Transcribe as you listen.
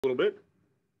A little bit.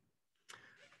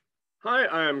 Hi,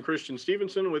 I'm Christian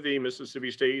Stevenson with the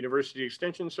Mississippi State University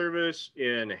Extension Service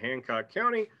in Hancock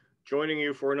County, joining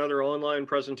you for another online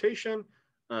presentation.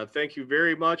 Thank you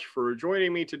very much for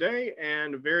joining me today,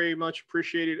 and very much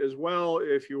appreciate it as well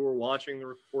if you are watching the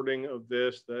recording of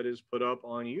this that is put up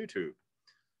on YouTube.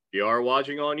 If you are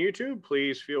watching on YouTube,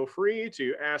 please feel free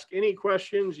to ask any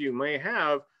questions you may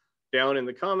have down in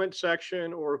the comment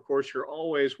section, or of course, you're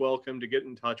always welcome to get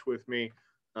in touch with me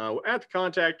at the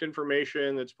contact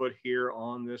information that's put here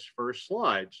on this first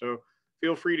slide. So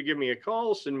feel free to give me a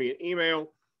call, send me an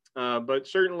email, but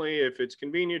certainly if it's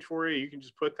convenient for you, you can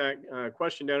just put that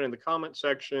question down in the comment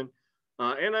section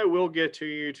and I will get to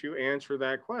you to answer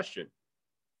that question.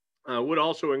 I would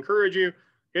also encourage you,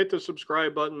 hit the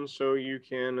subscribe button so you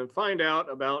can find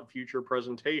out about future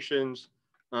presentations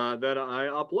that I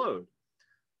upload.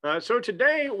 So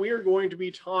today we are going to be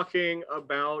talking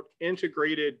about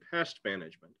integrated pest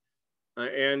management.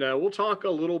 And we'll talk a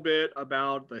little bit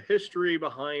about the history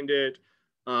behind it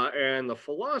and the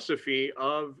philosophy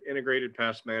of integrated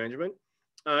pest management.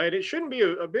 And it shouldn't be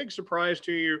a big surprise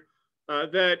to you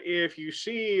that if you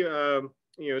see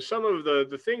some of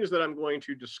the things that I'm going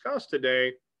to discuss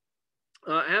today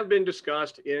have been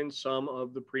discussed in some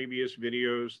of the previous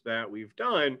videos that we've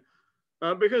done.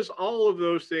 Because all of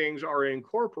those things are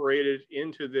incorporated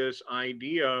into this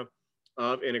idea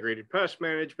of integrated pest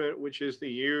management, which is the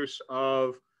use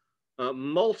of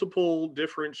multiple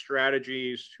different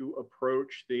strategies to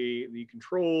approach the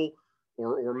control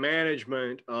or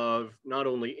management of not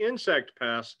only insect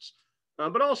pests,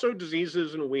 but also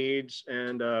diseases and weeds,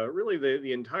 and really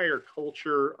the entire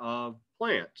culture of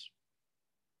plants.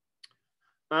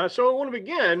 So I want to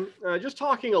begin just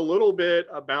talking a little bit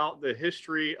about the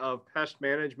history of pest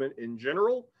management in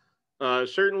general.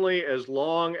 Certainly, as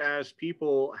long as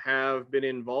people have been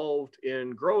involved in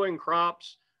growing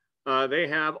crops, they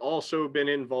have also been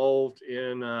involved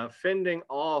in fending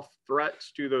off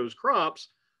threats to those crops,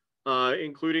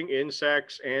 including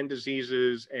insects and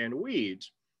diseases and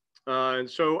weeds. And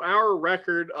so our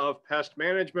record of pest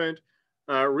management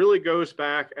really goes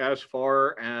back as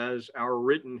far as our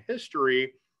written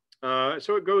history.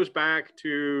 So it goes back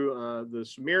to the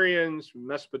Sumerians,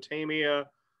 Mesopotamia,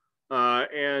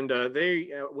 and they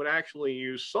would actually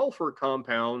use sulfur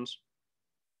compounds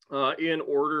in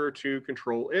order to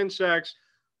control insects.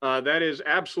 That is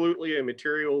absolutely a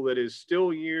material that is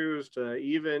still used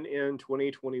even in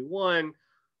 2021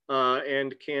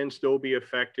 and can still be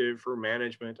effective for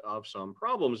management of some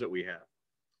problems that we have.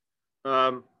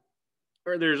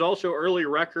 There's also early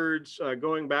records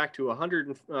going back to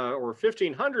 100 or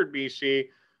 1500 BC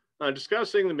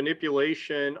discussing the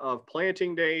manipulation of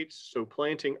planting dates, so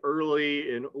planting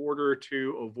early in order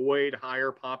to avoid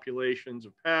higher populations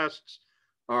of pests,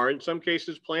 or in some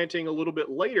cases planting a little bit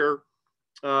later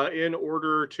in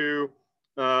order to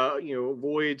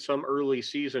avoid some early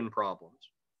season problems.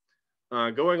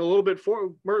 Going a little bit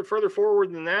further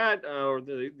forward than that,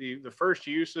 the first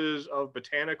uses of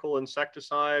botanical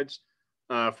insecticides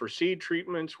for seed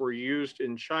treatments were used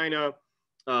in China.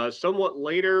 Somewhat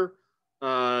later,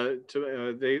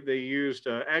 they used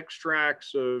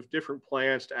extracts of different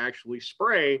plants to actually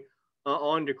spray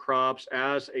onto crops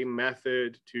as a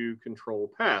method to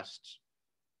control pests.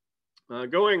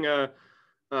 Getting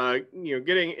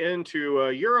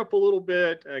into Europe a little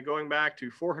bit, going back to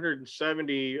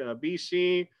 470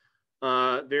 BC,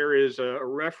 there is a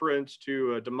reference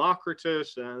to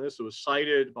Democritus, and this was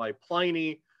cited by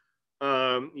Pliny,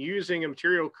 using a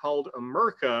material called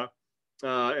Amerca,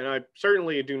 and I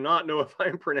certainly do not know if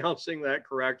I'm pronouncing that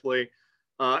correctly,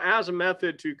 as a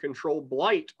method to control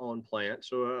blight on plants.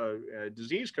 So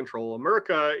disease control.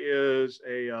 Amerca is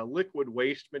a liquid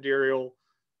waste material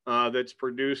that's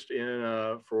produced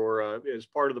as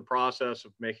part of the process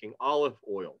of making olive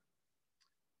oil.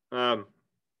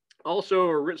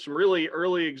 Also, some really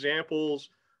early examples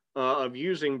of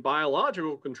using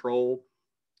biological control,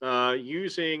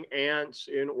 using ants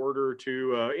in order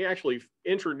to actually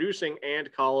introducing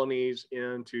ant colonies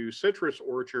into citrus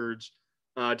orchards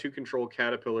to control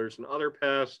caterpillars and other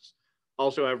pests.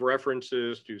 Also have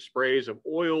references to sprays of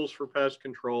oils for pest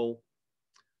control.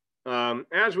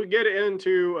 As we get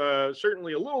into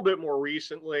certainly a little bit more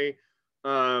recently,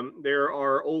 there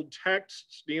are old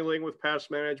texts dealing with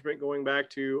pest management going back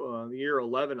to the year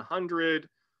 1100,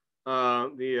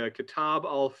 the Kitab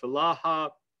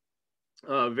al-Falaha,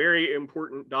 a very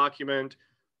important document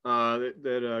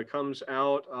that comes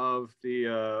out of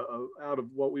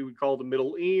what we would call the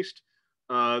Middle East,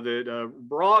 that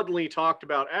broadly talked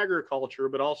about agriculture,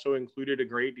 but also included a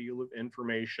great deal of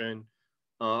information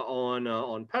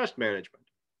on pest management.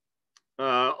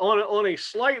 On a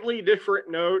slightly different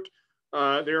note,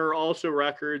 there are also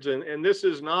records, and this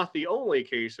is not the only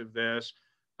case of this,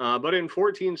 but in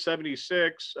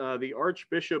 1476, the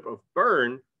Archbishop of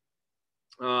Bern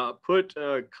put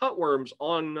cutworms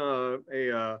on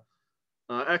a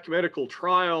ecumenical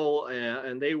trial,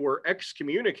 and they were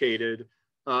excommunicated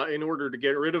in order to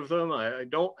get rid of them. I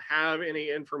don't have any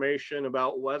information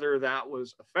about whether that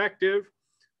was effective,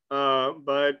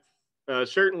 but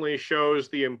certainly shows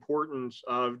the importance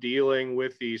of dealing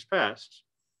with these pests.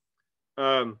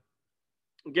 Um,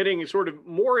 Getting sort of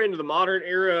more into the modern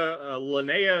era,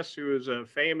 Linnaeus, who is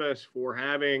famous for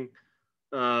having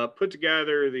put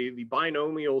together the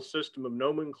binomial system of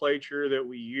nomenclature that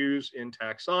we use in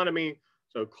taxonomy.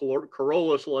 So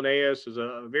Carolus Linnaeus is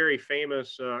a very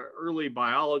famous early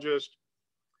biologist.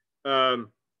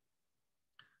 Um,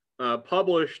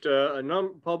 published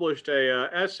a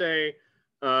essay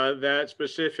that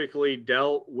specifically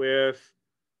dealt with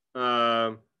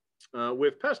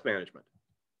pest management.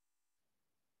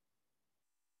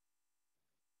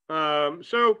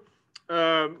 So,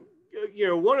 um,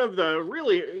 one of the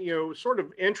really, sort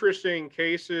of interesting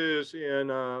cases in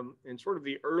sort of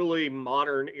the early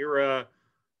modern era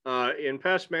in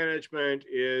pest management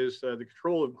is the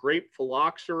control of grape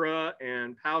phylloxera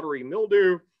and powdery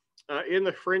mildew in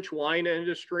the French wine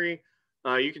industry.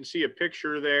 You can see a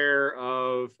picture there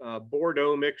of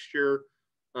Bordeaux mixture,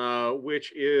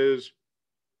 which is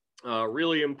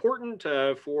really important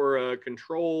for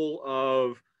control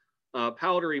of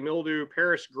powdery mildew.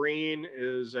 Paris green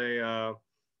is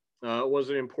was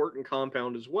an important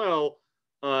compound as well,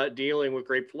 dealing with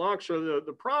grape phylloxera.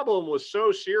 The problem was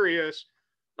so serious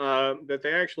that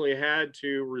they actually had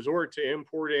to resort to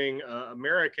importing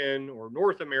American or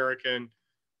North American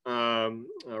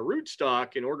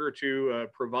rootstock in order to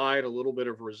provide a little bit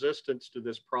of resistance to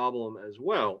this problem as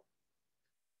well.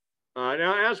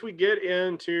 Now, as we get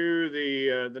into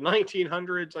the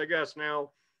 1900s, I guess now,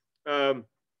 um,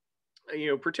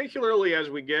 particularly as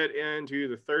we get into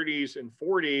the 30s and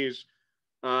 40s,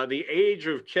 the age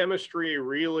of chemistry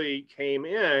really came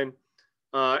in,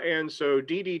 and so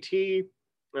DDT,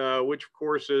 which of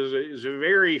course is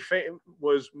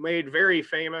was made very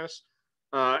famous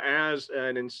as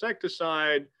an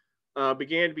insecticide,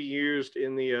 began to be used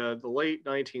in the late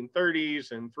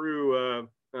 1930s and through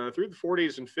the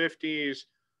 40s and 50s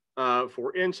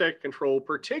for insect control,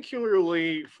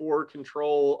 particularly for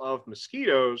control of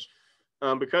mosquitoes,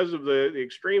 because of the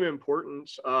extreme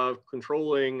importance of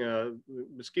controlling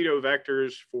mosquito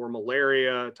vectors for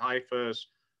malaria, typhus,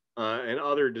 and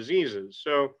other diseases.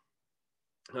 So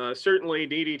certainly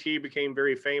DDT became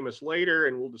very famous later,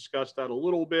 and we'll discuss that a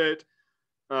little bit.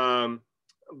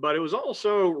 But it was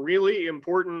also really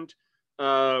important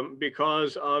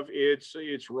because of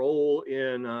its role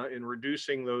in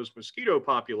reducing those mosquito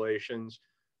populations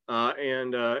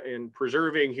and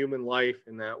preserving human life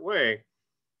in that way.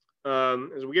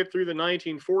 As we get through the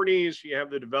 1940s, you have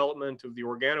the development of the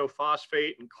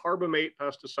organophosphate and carbamate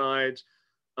pesticides.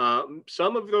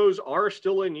 Some of those are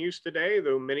still in use today,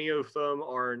 though many of them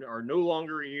are no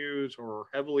longer used or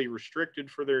heavily restricted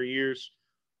for their use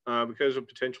because of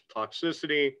potential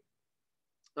toxicity.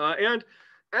 And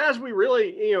as we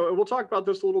really, we'll talk about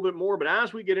this a little bit more, but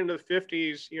as we get into the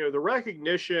 50s, the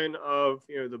recognition of,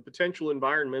 the potential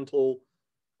environmental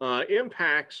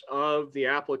impacts of the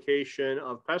application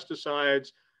of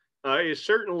pesticides is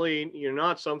certainly,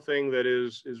 not something that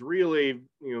is really,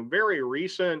 very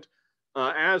recent.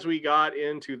 As we got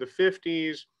into the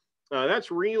 50s,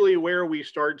 that's really where we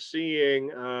start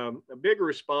seeing a big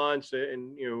response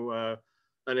and,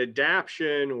 an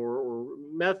adaption or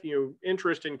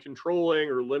interest in controlling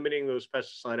or limiting those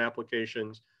pesticide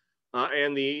applications,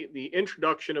 and the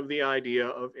introduction of the idea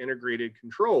of integrated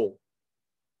control.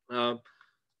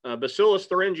 Bacillus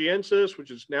thuringiensis, which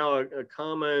is now a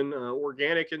common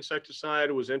organic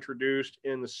insecticide, was introduced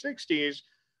in the 60s.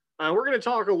 We're going to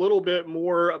talk a little bit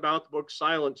more about the book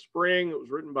Silent Spring. It was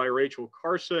written by Rachel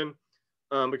Carson,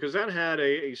 because that had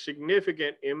a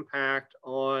significant impact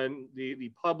on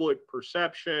the public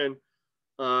perception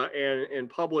and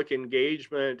public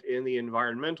engagement in the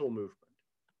environmental movement.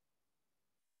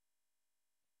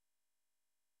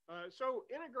 So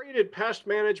integrated pest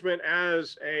management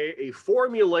as a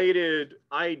formulated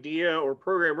idea or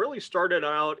program really started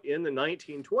out in the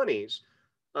 1920s.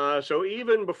 So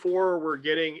even before we're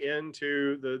getting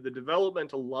into the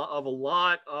development of a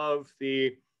lot of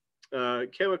the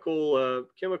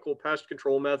chemical pest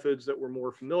control methods that we're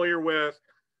more familiar with,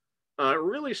 it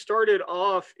really started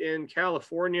off in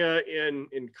California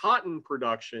in cotton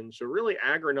production. So really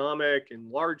agronomic and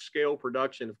large scale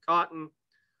production of cotton.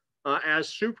 as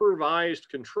supervised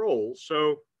controls.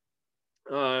 So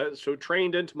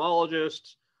trained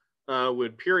entomologists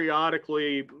would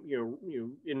periodically,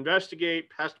 investigate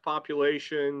pest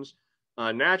populations,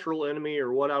 natural enemy,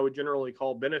 or what I would generally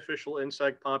call beneficial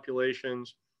insect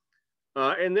populations,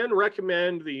 and then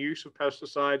recommend the use of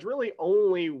pesticides really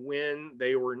only when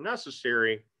they were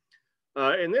necessary.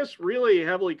 And this really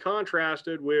heavily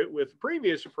contrasted with the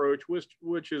previous approach,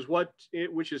 which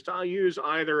is to use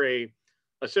either a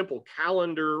simple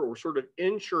calendar or sort of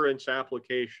insurance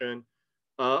application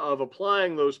of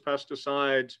applying those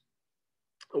pesticides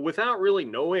without really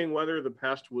knowing whether the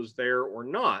pest was there or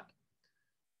not.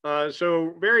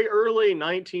 So very early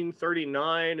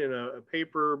 1939, in a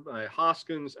paper by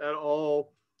Hoskins et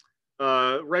al.,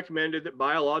 recommended that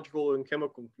biological and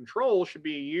chemical control should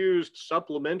be used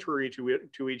supplementary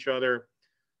to each other,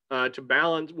 to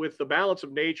balance with the balance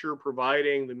of nature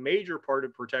providing the major part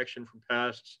of protection from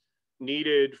pests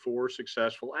needed for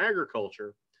successful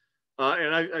agriculture.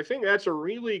 And I think that's a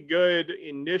really good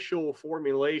initial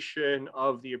formulation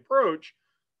of the approach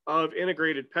of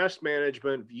integrated pest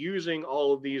management using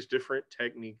all of these different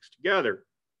techniques together.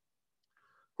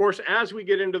 Of course, as we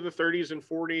get into the 30s and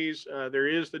 40s, there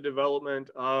is the development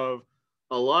of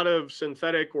a lot of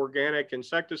synthetic organic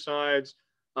insecticides.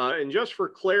 And just for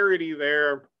clarity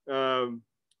there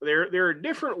are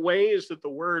different ways that the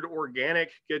word organic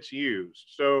gets used.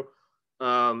 So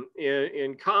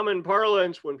in common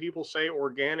parlance, when people say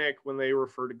organic, when they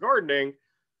refer to gardening,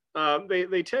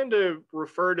 they tend to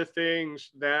refer to things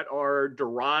that are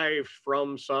derived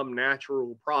from some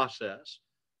natural process.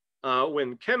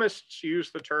 When chemists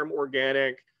use the term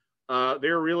organic,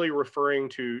 they're really referring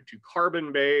to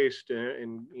carbon-based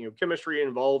and chemistry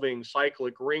involving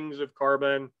cyclic rings of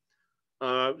carbon.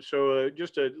 So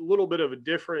just a little bit of a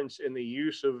difference in the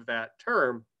use of that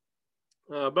term.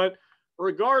 But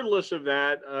regardless of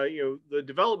that, the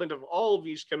development of all of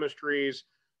these chemistries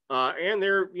and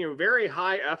their very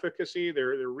high efficacy,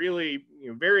 they're really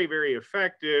very, very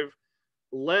effective,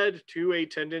 led to a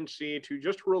tendency to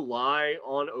just rely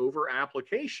on over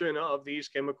application of these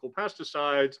chemical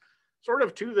pesticides, sort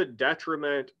of to the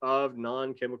detriment of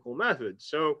non-chemical methods.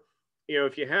 So,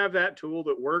 if you have that tool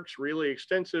that works really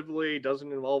extensively,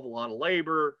 doesn't involve a lot of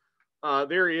labor,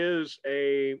 there is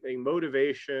a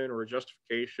motivation or a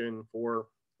justification for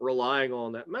relying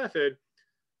on that method.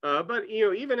 But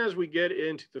even as we get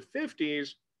into the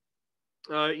 50s,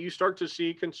 you start to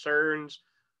see concerns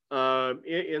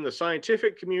in the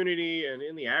scientific community and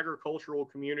in the agricultural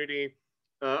community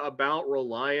about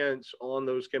reliance on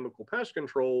those chemical pest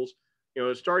controls,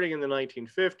 starting in the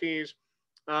 1950s.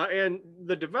 And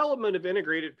the development of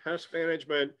integrated pest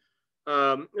management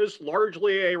is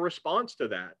largely a response to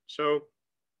that. So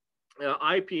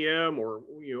IPM, or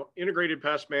integrated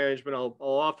pest management, I'll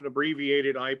often abbreviate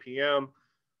it IPM,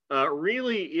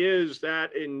 really is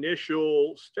that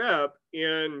initial step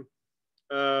in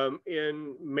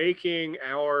making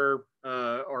our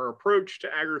approach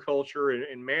to agriculture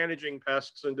and managing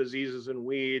pests and diseases and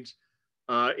weeds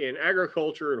in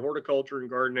agriculture and horticulture and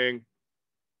gardening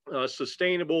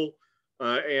sustainable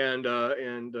and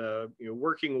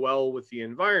working well with the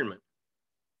environment.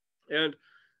 And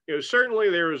certainly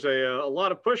there was a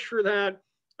lot of push for that,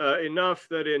 enough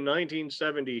that in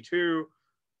 1972,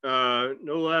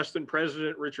 no less than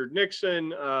President Richard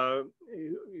Nixon,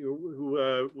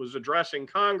 who was addressing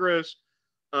Congress,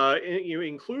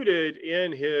 included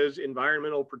in his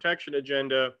environmental protection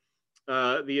agenda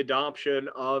the adoption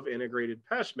of integrated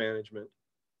pest management.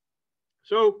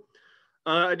 So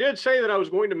I did say that I was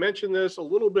going to mention this a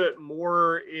little bit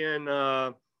more in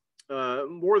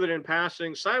more than in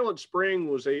passing. Silent Spring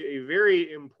was a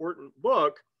very important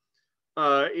book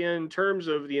in terms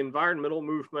of the environmental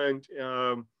movement,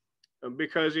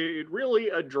 because it really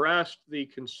addressed the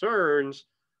concerns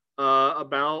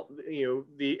about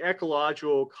the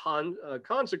ecological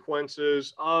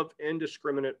consequences of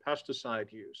indiscriminate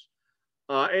pesticide use,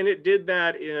 and it did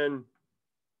that in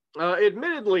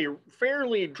admittedly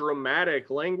fairly dramatic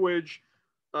language,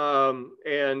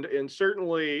 and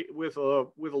certainly with a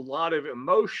lot of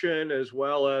emotion, as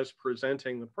well as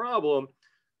presenting the problem.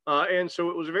 And so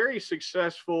it was very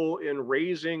successful in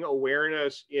raising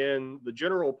awareness in the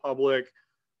general public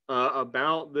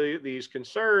about these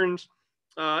concerns,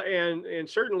 and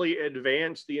certainly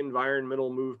advanced the environmental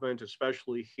movement,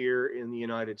 especially here in the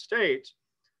United States.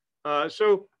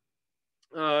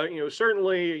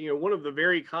 Certainly, one of the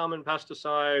very common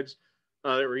pesticides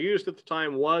that were used at the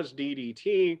time was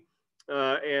DDT.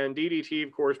 And DDT,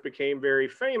 of course, became very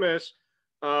famous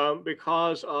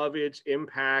because of its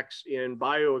impacts in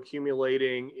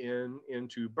bioaccumulating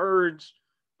into birds,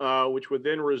 which would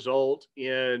then result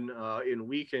in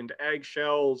weakened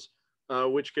eggshells,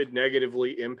 which could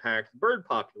negatively impact bird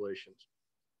populations.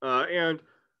 And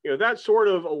that sort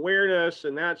of awareness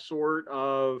and that sort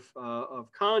of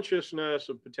consciousness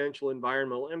of potential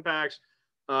environmental impacts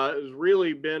has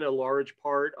really been a large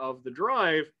part of the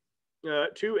drive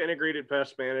to integrated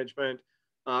pest management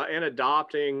and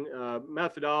adopting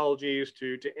methodologies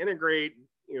to integrate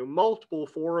multiple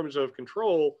forms of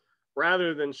control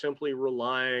rather than simply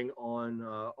relying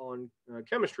on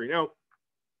chemistry. Now,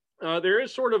 there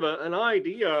is sort of an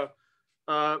idea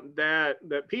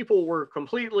that people were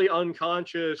completely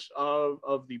unconscious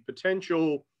of the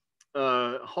potential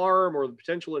harm or the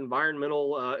potential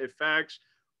environmental effects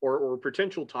or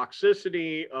potential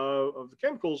toxicity of the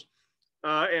chemicals.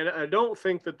 And I don't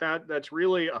think that's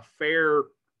really a fair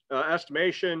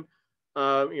estimation.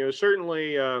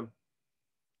 Certainly,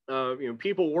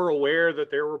 people were aware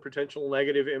that there were potential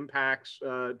negative impacts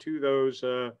to those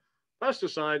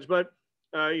pesticides, but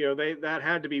that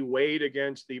had to be weighed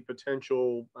against the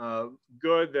potential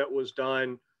good that was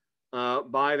done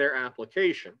by their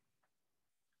application.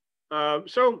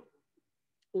 So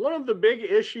one of the big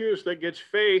issues that gets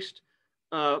faced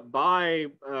by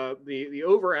the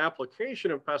over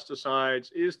application of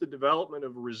pesticides is the development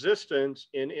of resistance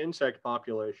in insect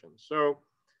populations. So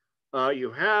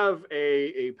you have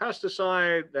a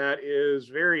pesticide that is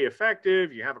very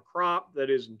effective. You have a crop that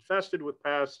is infested with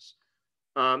pests.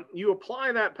 You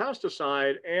apply that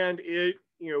pesticide, and it,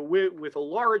 with a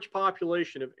large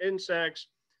population of insects,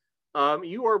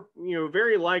 you are,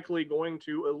 very likely going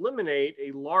to eliminate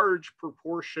a large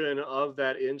proportion of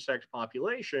that insect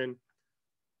population.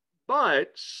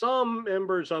 But some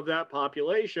members of that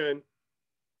population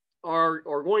are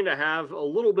going to have a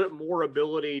little bit more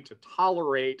ability to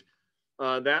tolerate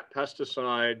that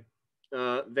pesticide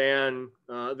than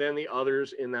the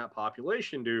others in that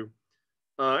population do.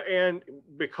 And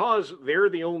because they're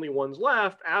the only ones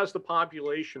left, as the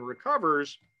population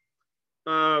recovers,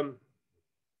 that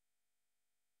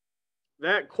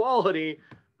quality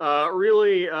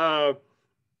really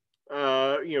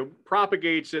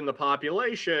propagates in the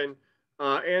population.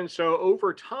 And so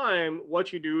over time,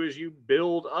 what you do is you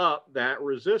build up that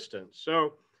resistance.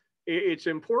 So it's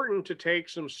important to take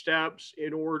some steps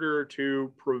in order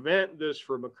to prevent this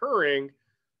from occurring,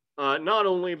 not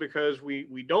only because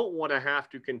we don't want to have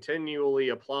to continually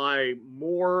apply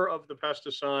more of the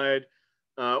pesticide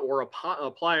or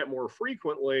apply it more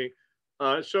frequently.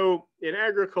 So in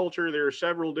agriculture, there are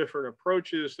several different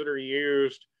approaches that are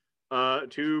used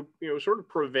to sort of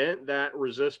prevent that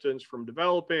resistance from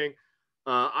developing,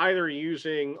 either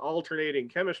using alternating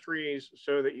chemistries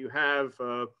so that you have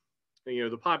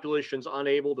the population's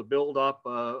unable to build up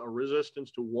a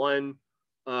resistance to one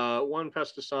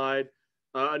pesticide.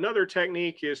 Another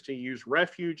technique is to use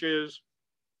refuges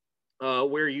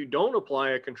where you don't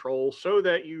apply a control so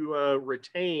that you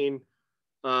retain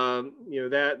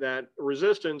that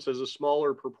resistance as a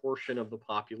smaller proportion of the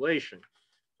population.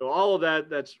 So all of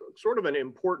that's sort of an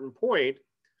important point.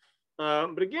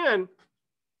 But again,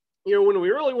 when we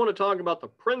really want to talk about the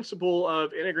principle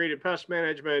of integrated pest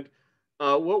management,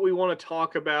 what we want to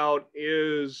talk about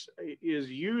is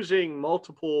using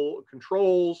multiple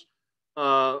controls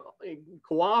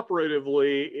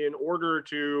cooperatively in order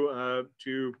to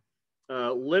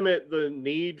limit the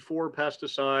need for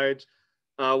pesticides.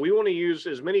 We want to use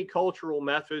as many cultural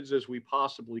methods as we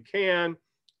possibly can,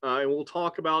 and we'll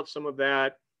talk about some of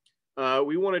that.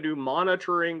 We want to do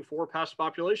monitoring for pest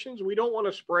populations. We don't want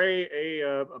to spray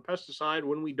a pesticide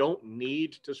when we don't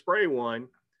need to spray one.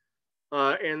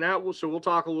 So we'll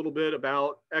talk a little bit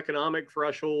about economic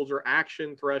thresholds or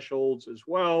action thresholds as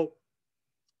well.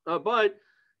 But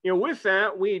with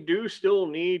that, we do still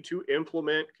need to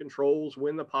implement controls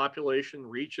when the population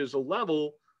reaches a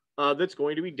level that's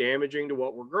going to be damaging to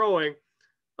what we're growing.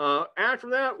 After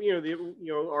that,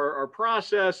 our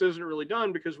process isn't really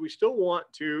done because we still want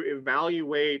to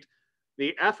evaluate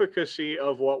the efficacy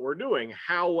of what we're doing.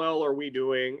 How well are we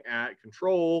doing at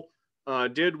control?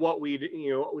 Did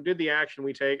the action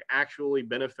we take actually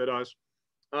benefit us?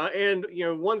 And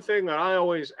one thing that I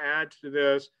always add to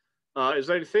this is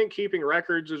I think keeping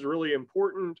records is really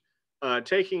important.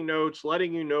 Taking notes,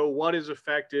 letting you know what is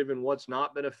effective and what's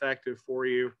not been effective for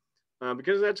you,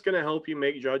 because that's going to help you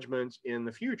make judgments in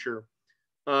the future.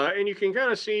 And you can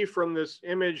kind of see from this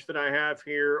image that I have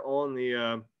here on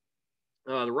the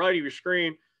right of your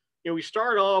screen, we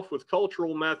start off with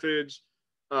cultural methods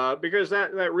because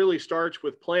that really starts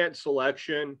with plant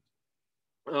selection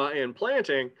and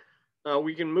planting.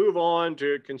 We can move on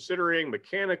to considering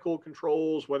mechanical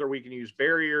controls, whether we can use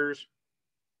barriers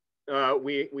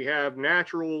we have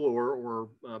natural or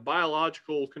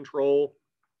biological control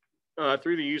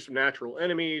through the use of natural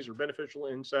enemies or beneficial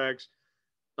insects.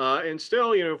 And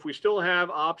still, if we still have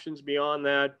options beyond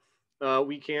that,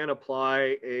 we can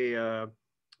apply a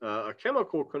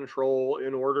chemical control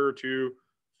in order to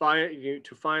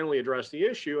finally address the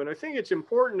issue. And I think it's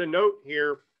important to note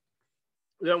here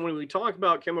that when we talk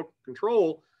about chemical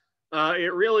control,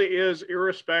 it really is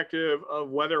irrespective of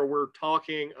whether we're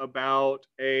talking about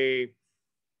an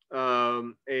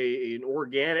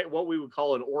organic, what we would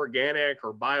call an organic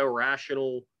or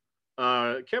biorational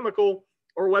chemical,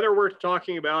 or whether we're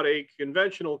talking about a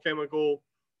conventional chemical.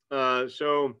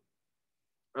 The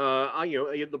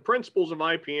principles of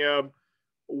IPM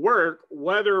work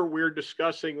whether we're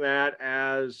discussing that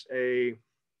as an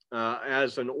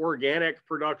organic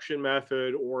production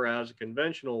method or as a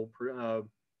conventional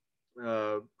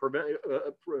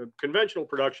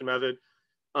production method.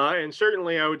 And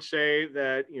certainly, I would say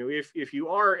that if you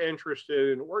are interested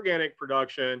in organic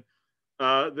production,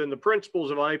 then the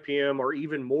principles of IPM are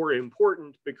even more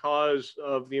important because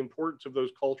of the importance of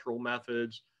those cultural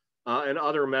methods and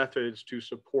other methods to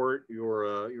support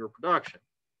your production.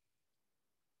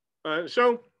 One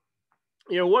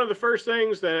of the first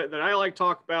things that I like to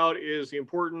talk about is the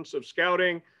importance of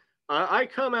scouting. I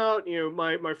come out,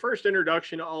 my first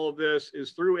introduction to all of this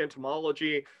is through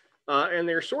entomology, and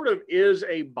there sort of is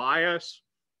a bias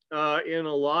in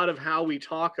a lot of how we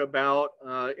talk about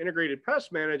integrated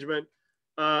pest management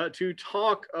to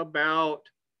talk about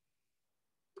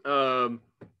it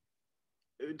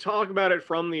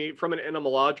from an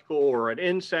entomological or an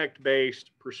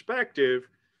insect-based perspective.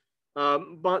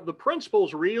 But the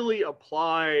principles really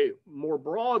apply more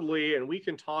broadly, and we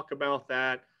can talk about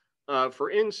that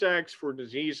for insects, for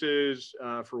diseases,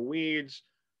 for weeds,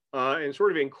 and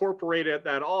sort of incorporate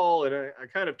that all. And I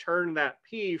kind of turn that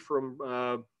P from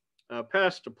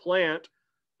pest to plant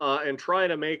and try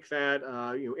to make that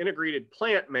integrated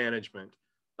plant management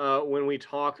when we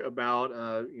talk about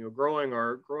growing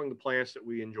the plants that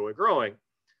we enjoy growing.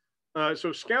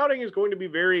 So scouting is going to be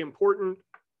very important.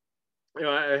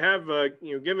 I have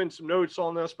given some notes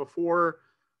on this before.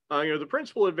 The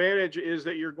principal advantage is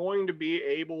that you're going to be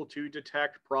able to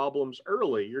detect problems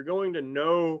early. You're going to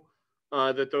know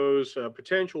that those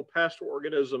potential pest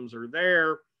organisms are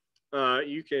there.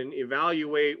 You can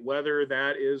evaluate whether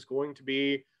that is going to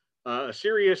be a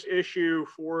serious issue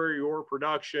for your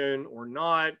production or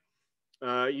not.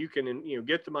 You can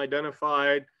get them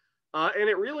identified. And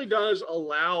it really does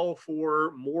allow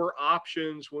for more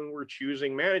options when we're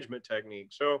choosing management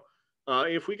techniques. So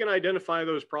if we can identify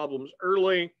those problems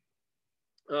early,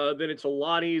 then it's a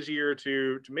lot easier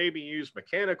to maybe use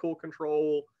mechanical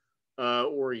control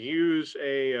or use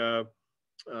a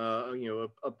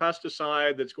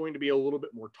pesticide that's going to be a little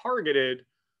bit more targeted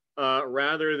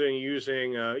rather than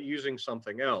using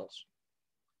something else.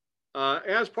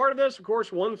 As part of this, of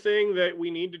course, one thing that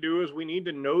we need to do is we need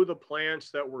to know the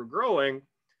plants that we're growing.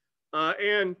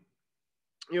 And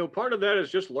part of that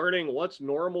is just learning what's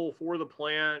normal for the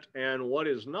plant and what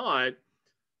is not.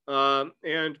 The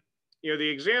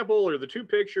example or the two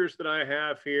pictures that I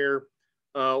have here,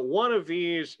 one of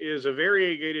these is a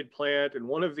variegated plant and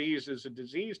one of these is a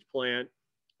diseased plant.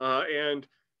 And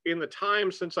in the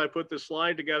time since I put this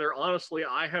slide together, honestly,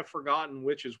 I have forgotten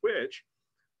which is which.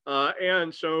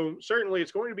 And so certainly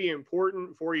it's going to be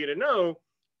important for you to know,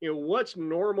 what's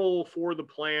normal for the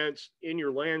plants in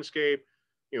your landscape,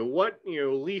 what,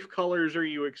 leaf colors are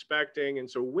you expecting? And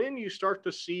so when you start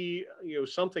to see,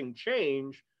 something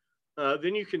change,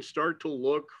 then you can start to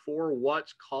look for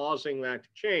what's causing that to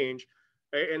change.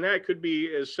 And that could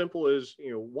be as simple as,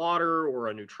 water or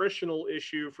a nutritional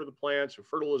issue for the plants or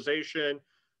fertilization,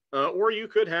 or you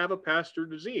could have a pest or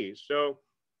disease. So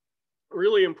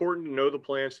really important to know the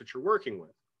plants that you're working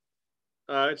with.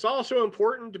 It's also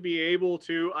important to be able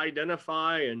to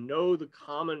identify and know the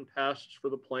common pests for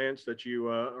the plants that you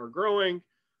are growing.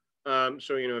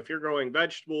 If you're growing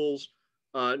vegetables,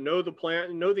 know the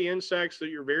plant, know the insects that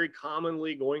you're very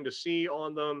commonly going to see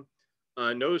on them.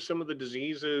 Know some of the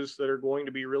diseases that are going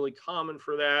to be really common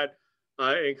for that.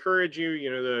 I encourage you,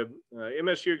 the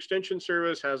MSU Extension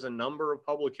Service has a number of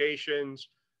publications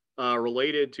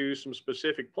related to some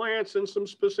specific plants and some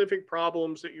specific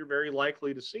problems that you're very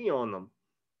likely to see on them.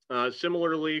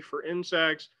 Similarly for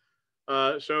insects.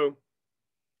 If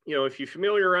you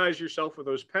familiarize yourself with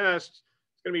those pests,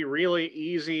 it's going to be really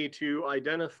easy to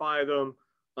identify them,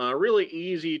 really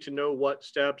easy to know what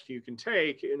steps you can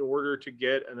take in order to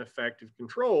get an effective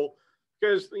control.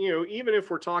 Because, even if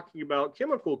we're talking about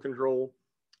chemical control,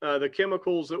 the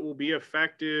chemicals that will be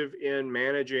effective in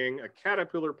managing a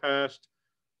caterpillar pest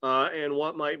and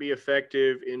what might be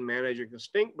effective in managing the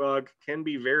stink bug can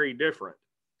be very different.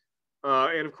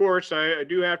 And of course, I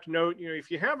do have to note,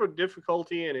 if you have a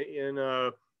difficulty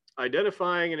in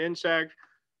identifying an insect,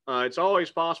 it's always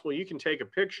possible you can take a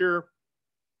picture,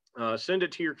 send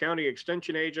it to your county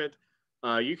extension agent.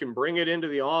 You can bring it into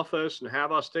the office and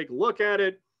have us take a look at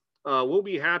it. We'll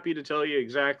be happy to tell you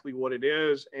exactly what it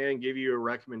is and give you a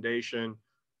recommendation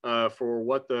for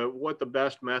what the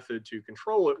best method to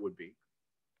control it would be.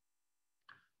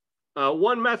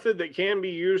 One method that can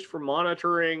be used for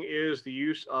monitoring is the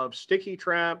use of sticky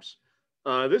traps.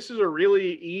 This is a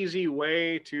really easy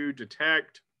way to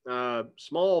detect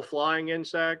small flying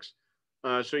insects.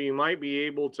 So you might be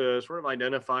able to sort of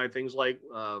identify things like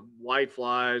white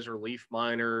flies or leaf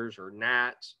miners or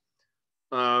gnats.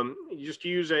 You just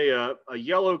use a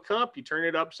yellow cup, you turn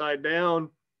it upside down.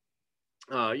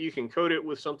 You can coat it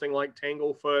with something like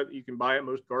Tanglefoot. You can buy it at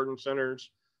most garden centers.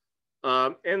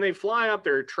 And they fly up.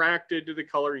 They're attracted to the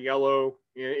color yellow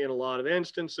in a lot of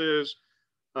instances.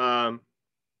 There's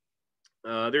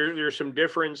some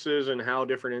differences in how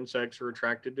different insects are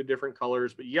attracted to different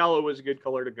colors, but yellow is a good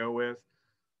color to go with.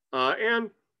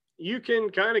 And you can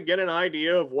kind of get an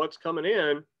idea of what's coming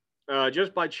in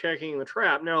just by checking the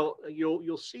trap. Now,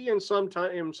 you'll see in some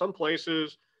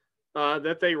places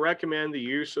that they recommend the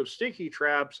use of sticky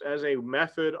traps as a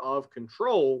method of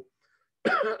control.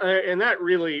 And that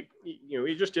really,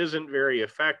 it just isn't very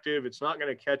effective. It's not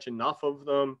going to catch enough of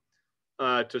them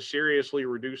to seriously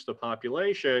reduce the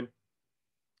population.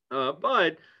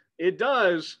 But it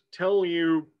does tell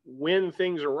you when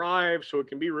things arrive, so it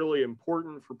can be really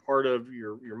important for part of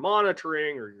your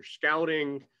monitoring or your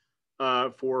scouting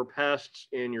for pests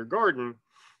in your garden.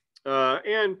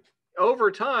 And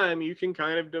over time, you can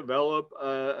kind of develop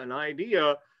an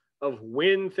idea of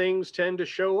when things tend to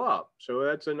show up. So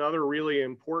that's another really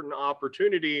important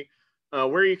opportunity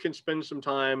where you can spend some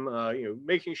time,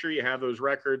 making sure you have those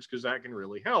records, because that can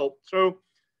really help. So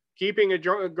keeping a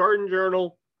garden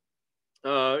journal,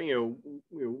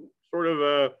 sort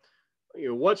of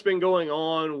what's been going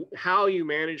on, how you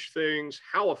manage things,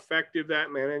 how effective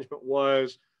that management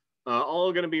was,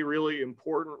 all going to be really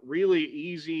important, really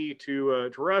easy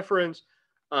to reference.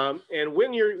 And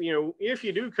when if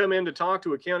you do come in to talk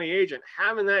to a county agent,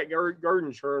 having that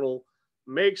garden journal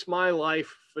makes my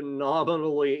life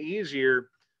phenomenally easier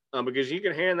because you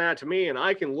can hand that to me and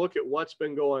I can look at what's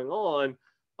been going on.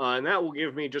 And that will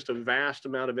give me just a vast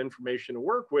amount of information to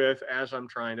work with as I'm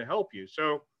trying to help you.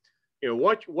 So,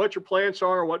 what your plants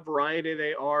are, what variety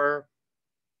they are,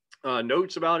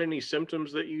 notes about any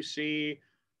symptoms that you see.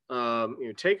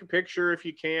 Take a picture if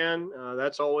you can.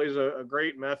 That's always a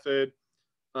great method.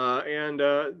 And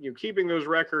keeping those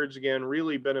records, again,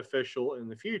 really beneficial in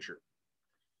the future.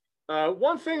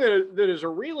 One thing that is a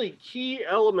really key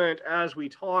element as we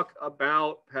talk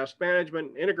about pest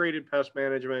management, integrated pest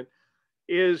management,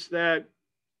 is that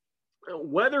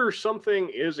whether something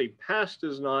is a pest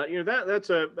is not, that's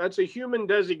a human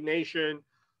designation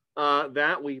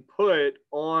that we put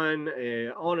on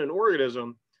an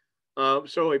organism.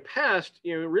 So a pest,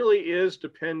 really is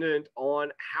dependent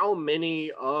on how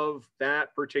many of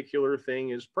that particular thing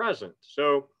is present.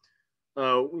 So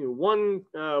one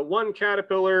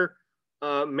caterpillar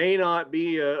may not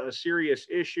be a serious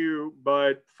issue,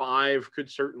 but 5 could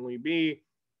certainly be.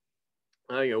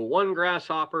 One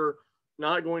grasshopper,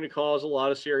 not going to cause a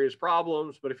lot of serious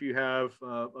problems, but if you have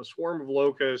a swarm of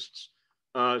locusts,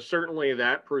 certainly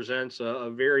that presents a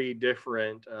very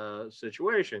different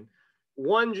situation.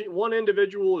 One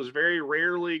individual is very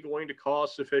rarely going to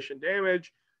cause sufficient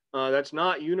damage. That's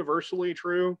not universally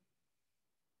true.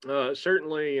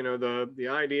 Certainly, the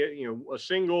idea, a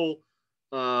single,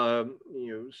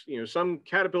 some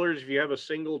caterpillars, if you have a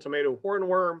single tomato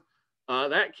hornworm,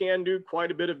 that can do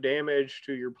quite a bit of damage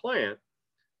to your plant.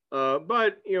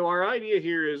 But our idea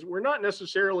here is we're not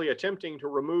necessarily attempting to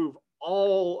remove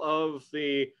all of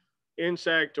the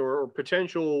insect or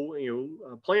potential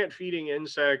plant feeding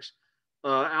insects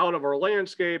out of our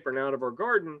landscape and out of our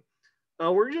garden.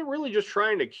 We're really just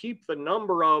trying to keep the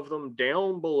number of them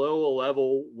down below a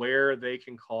level where they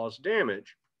can cause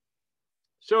damage.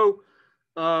 So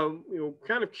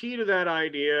kind of key to that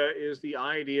idea is the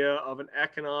idea of an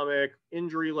economic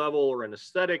injury level or an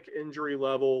aesthetic injury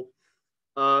level.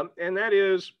 And that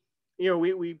is,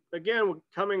 we again,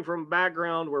 coming from a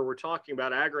background where we're talking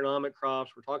about agronomic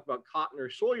crops, we're talking about cotton or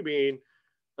soybean.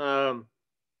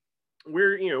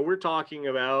 We're talking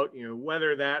about,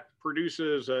 whether that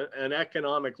produces an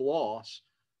economic loss.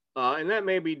 And that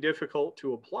may be difficult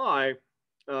to apply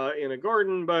in a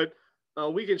garden, but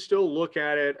we can still look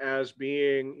at it as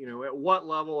being, at what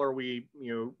level are we,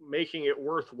 making it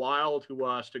worthwhile to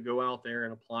us to go out there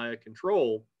and apply a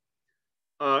control.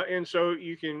 And so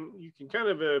you can kind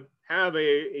of have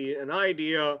an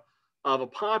idea of a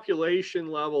population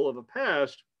level of a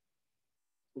pest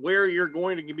where you're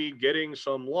going to be getting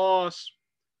some loss.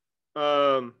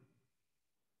 Um,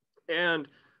 and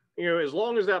as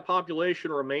long as that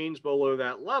population remains below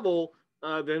that level,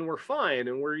 then we're fine,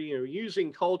 and we're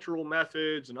using cultural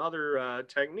methods and other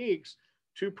techniques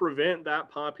to prevent that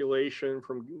population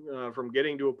from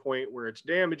getting to a point where it's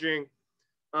damaging.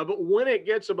 But when it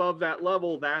gets above that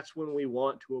level, that's when we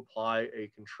want to apply a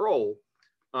control.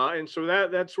 And so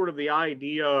that's sort of the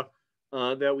idea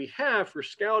that we have for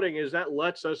scouting, is that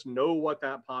lets us know what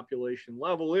that population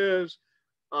level is.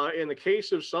 In the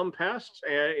case of some pests,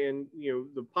 and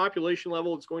the population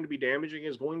level it's going to be damaging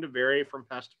is going to vary from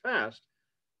pest to pest.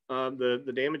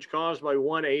 The damage caused by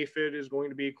one aphid is going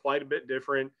to be quite a bit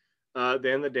different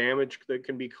than the damage that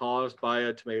can be caused by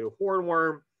a tomato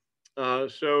hornworm.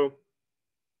 So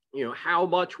how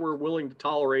much we're willing to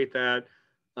tolerate that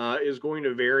is going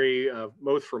to vary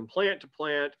both from plant to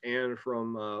plant and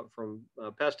from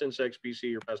pest insect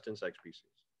species or pest insect species.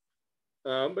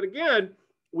 But again,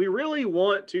 we really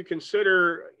want to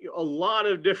consider a lot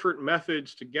of different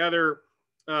methods together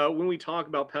when we talk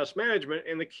about pest management.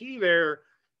 And the key there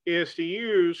is to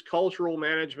use cultural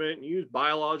management, use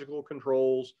biological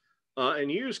controls,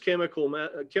 and use chemical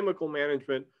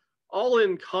management all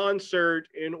in concert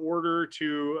in order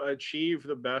to achieve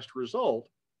the best result.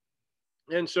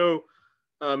 And so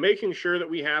making sure that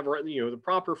we have the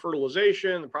proper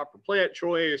fertilization, the proper plant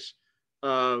choice,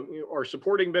 or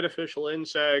supporting beneficial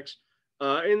insects,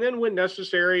 and then when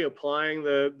necessary, applying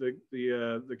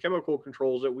the chemical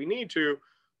controls that we need to,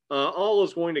 all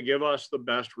is going to give us the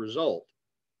best result.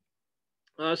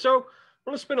 So I'm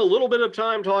going to spend a little bit of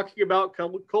time talking about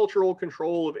cultural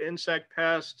control of insect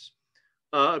pests.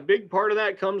 A big part of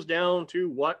that comes down to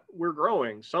what we're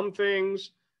growing. Some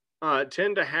things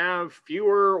tend to have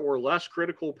fewer or less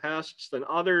critical pests than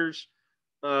others.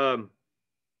 Um,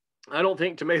 I don't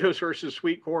think tomatoes versus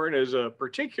sweet corn is a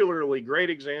particularly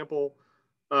great example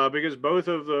because both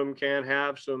of them can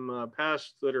have some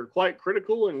pests that are quite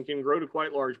critical and can grow to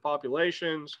quite large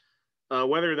populations.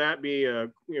 Whether that be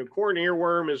corn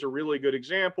earworm is a really good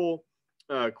example.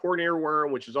 Corn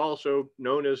earworm, which is also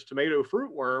known as tomato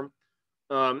fruit worm,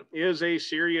 is a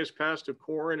serious pest of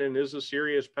corn and is a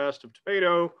serious pest of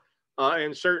tomato,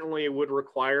 and certainly would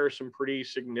require some pretty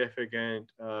significant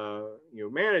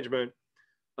management.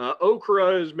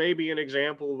 Okra is maybe an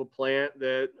example of a plant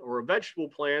or a vegetable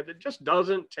plant that just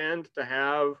doesn't tend to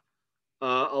have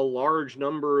a large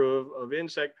number of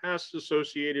insect pests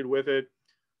associated with it.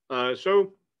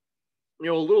 So,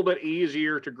 a little bit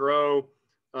easier to grow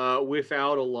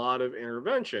without a lot of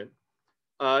intervention.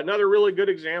 Another really good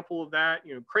example of that,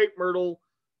 crepe myrtle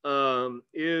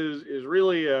is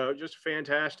really just a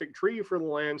fantastic tree for the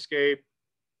landscape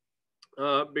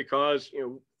because,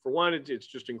 for one, it's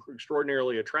just an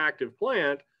extraordinarily attractive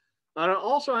plant. And it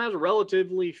also has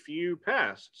relatively few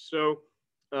pests. So,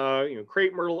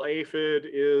 crepe myrtle aphid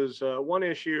is one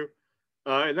issue.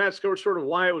 And that's sort of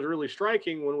why it was really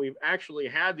striking when we've actually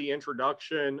had the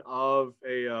introduction of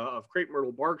crepe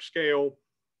myrtle bark scale,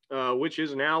 which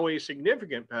is now a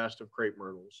significant pest of crepe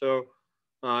myrtle. So,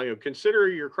 consider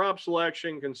your crop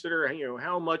selection. Consider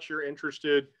how much you're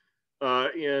interested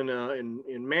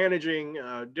in managing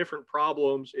different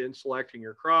problems in selecting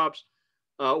your crops.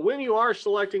 When you are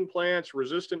selecting plants,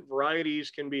 resistant varieties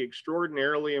can be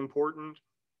extraordinarily important.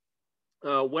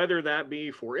 Whether that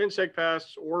be for insect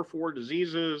pests or for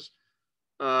diseases.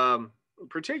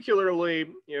 Particularly,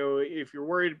 if you're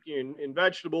worried in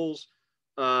vegetables,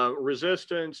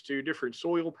 resistance to different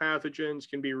soil pathogens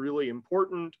can be really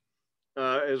important,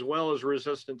 as well as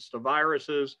resistance to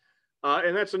viruses.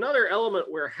 And that's another element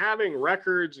where having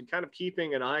records and kind of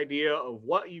keeping an idea of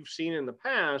what you've seen in the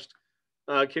past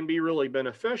can be really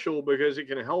beneficial because it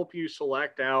can help you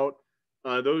select out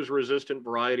those resistant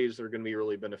varieties that are going to be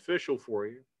really beneficial for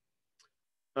you.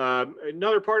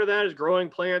 Another part of that is growing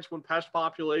plants when pest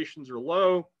populations are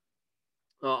low.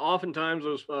 Oftentimes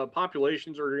those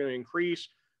populations are going to increase.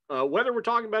 Whether we're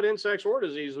talking about insects or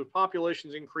disease, those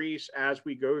populations increase as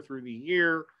we go through the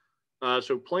year.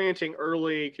 So planting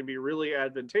early can be really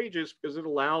advantageous because it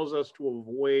allows us to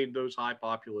avoid those high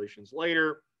populations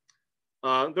later.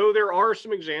 Though there are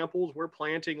some examples where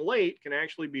planting late can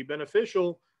actually be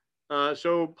beneficial.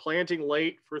 So planting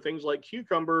late for things like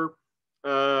cucumber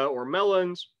or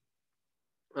melons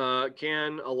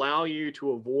can allow you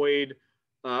to avoid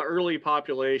early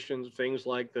populations, things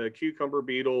like the cucumber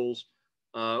beetles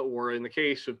or in the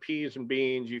case of peas and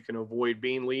beans, you can avoid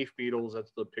bean leaf beetles.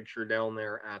 That's the picture down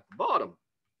there at the bottom.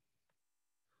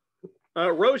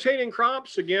 Rotating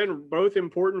crops, again, both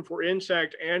important for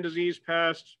insect and disease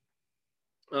pests.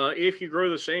 If you grow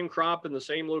the same crop in the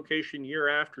same location year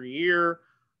after year,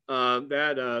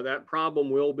 that problem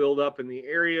will build up in the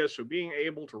area. So being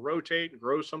able to rotate and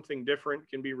grow something different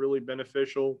can be really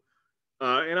beneficial.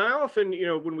 And I often,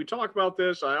 when we talk about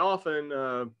this, I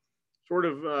often sort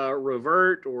of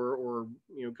revert or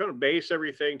kind of base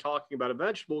everything talking about a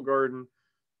vegetable garden.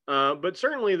 But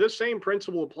certainly this same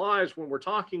principle applies when we're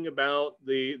talking about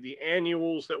the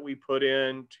annuals that we put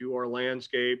into our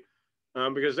landscape,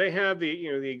 because they have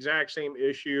the exact same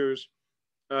issues.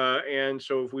 And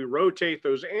so if we rotate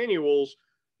those annuals,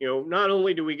 not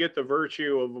only do we get the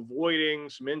virtue of avoiding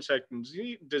some insect and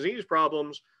disease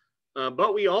problems,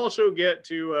 but we also get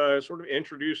to sort of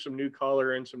introduce some new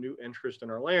color and some new interest in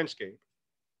our landscape.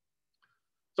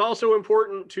 It's also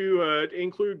important to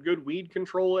include good weed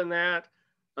control in that.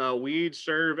 Weeds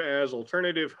serve as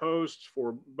alternative hosts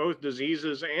for both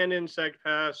diseases and insect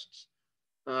pests.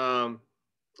 And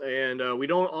we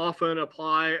don't often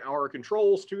apply our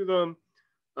controls to them.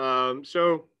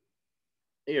 So,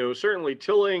 certainly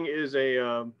tilling is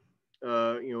a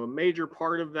major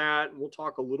part of that. We'll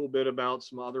talk a little bit about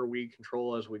some other weed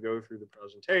control as we go through the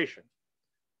presentation.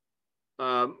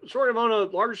 Sort of on a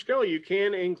large scale, you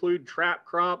can include trap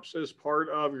crops as part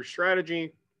of your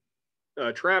strategy.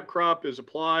 Trap crop is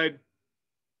applied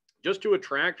just to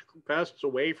attract pests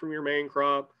away from your main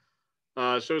crop.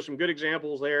 So some good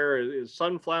examples there is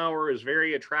sunflower is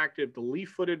very attractive to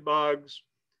leaf-footed bugs.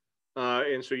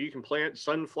 And so you can plant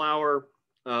sunflower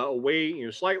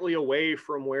away, slightly away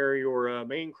from where your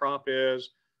main crop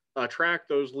is, attract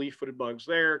those leaf-footed bugs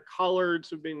there. Collards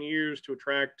have been used to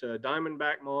attract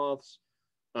diamondback moths.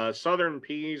 Southern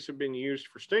peas have been used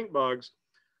for stink bugs.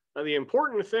 The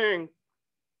important thing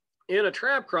in a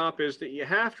trap crop is that you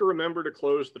have to remember to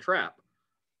close the trap.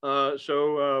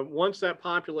 So once that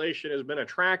population has been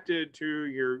attracted to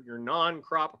your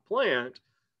non-crop plant,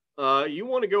 you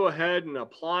want to go ahead and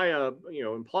apply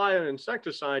an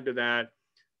insecticide to that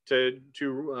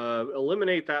to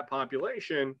eliminate that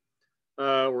population,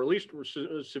 or at least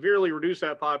severely reduce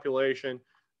that population.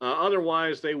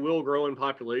 Otherwise, they will grow in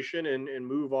population and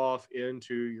move off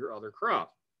into your other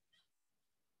crop.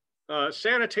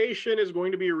 Sanitation is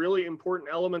going to be a really important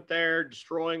element there.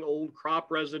 Destroying old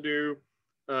crop residue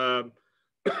will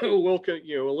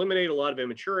eliminate a lot of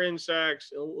immature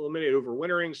insects, eliminate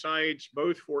overwintering sites,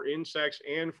 both for insects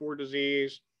and for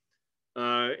disease.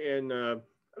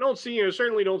 I don't see,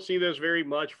 certainly don't see this very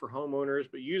much for homeowners,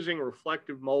 but using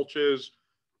reflective mulches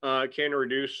can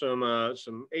reduce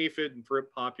some aphid and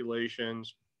thrip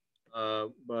populations,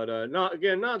 but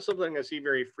not something I see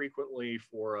very frequently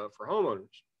for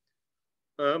homeowners.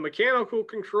 Mechanical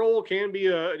control can be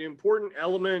an important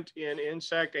element in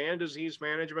insect and disease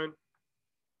management.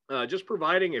 Just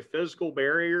providing a physical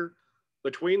barrier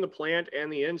between the plant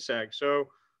and the insect. So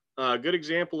a good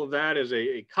example of that is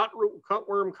a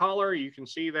cutworm collar. You can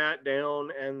see that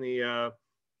down in the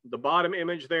bottom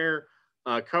image there.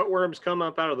 Cutworms come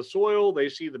up out of the soil. They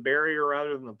see the barrier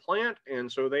rather than the plant,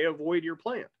 and so they avoid your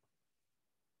plant.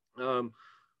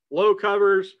 Low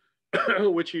covers,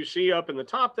 which you see up in the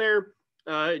top there,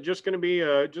 just going to be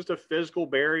just a physical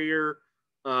barrier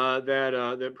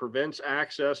that prevents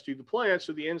access to the plant,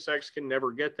 so the insects can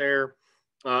never get there.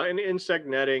 And insect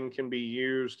netting can be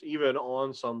used even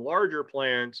on some larger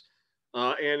plants.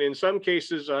 And in some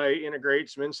cases, I integrate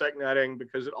some insect netting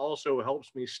because it also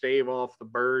helps me stave off the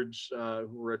birds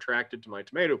who are attracted to my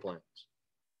tomato plants.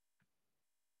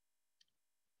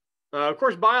 Of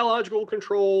course, biological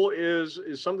control is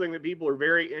something that people are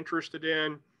very interested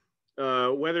in,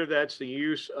 whether that's the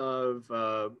use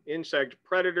of insect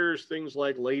predators, things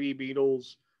like lady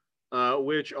beetles,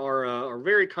 which are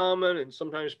very common, and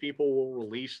sometimes people will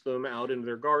release them out into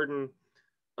their garden.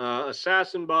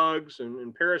 Assassin bugs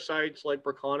and parasites like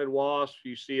Braconid wasps.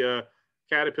 You see a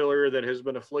caterpillar that has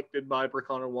been afflicted by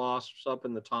Braconid wasps up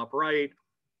in the top right.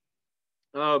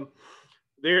 There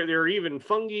are even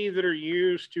fungi that are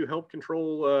used to help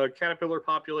control caterpillar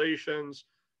populations.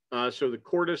 So the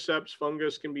cordyceps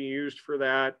fungus can be used for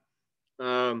that.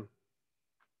 And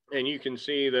you can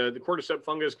see the cordyceps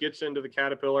fungus gets into the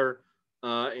caterpillar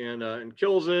and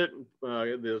kills it.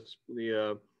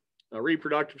 The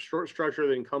reproductive structure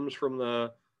then comes from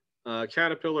the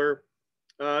caterpillar.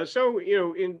 So,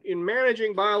 in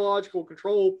managing biological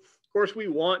control, of course, we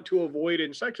want to avoid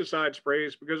insecticide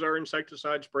sprays because our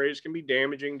insecticide sprays can be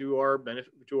damaging to our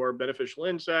beneficial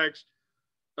insects.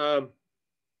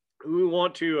 We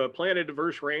want to plant a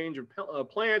diverse range of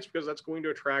plants because that's going to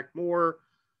attract more.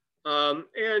 And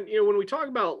when we talk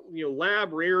about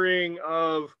lab rearing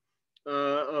or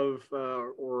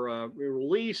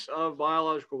release of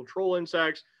biological control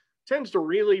insects, tends to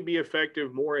really be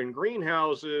effective more in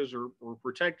greenhouses or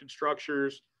protected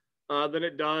structures than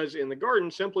it does in the garden,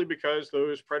 simply because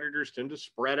those predators tend to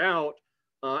spread out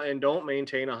and don't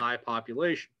maintain a high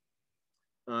population.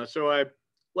 So I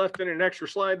left in an extra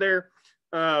slide there.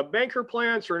 Banker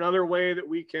plants are another way that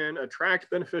we can attract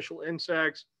beneficial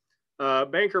insects.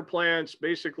 Banker plants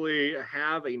basically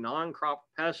have a non-crop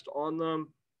pest on them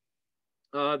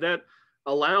that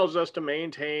allows us to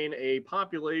maintain a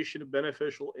population of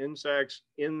beneficial insects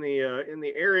in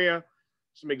the area.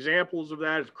 Some examples of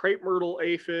that is crepe myrtle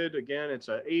aphid. Again, it's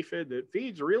an aphid that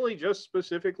feeds really just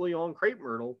specifically on crepe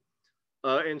myrtle.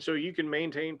 And so you can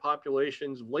maintain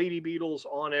populations of lady beetles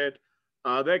on it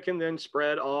that can then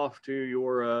spread off to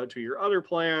your other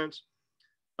plants.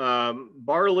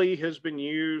 Barley has been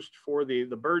used for the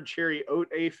bird cherry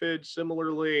oat aphid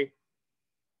similarly.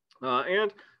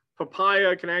 And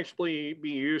papaya can actually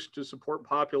be used to support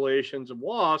populations of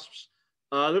wasps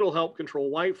that'll help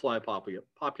control whitefly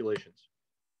populations.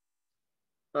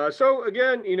 So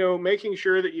again, making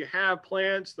sure that you have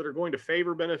plants that are going to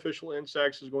favor beneficial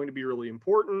insects is going to be really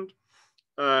important.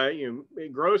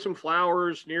 Grow some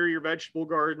flowers near your vegetable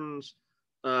gardens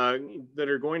that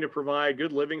are going to provide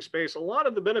good living space. A lot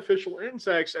of the beneficial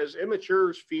insects as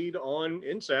immatures feed on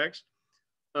insects,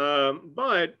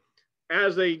 but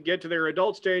as they get to their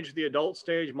adult stage, the adult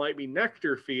stage might be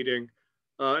nectar feeding.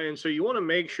 And so you want to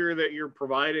make sure that you're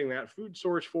providing that food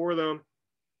source for them.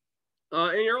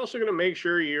 And you're also going to make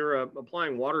sure you're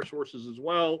applying water sources as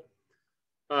well.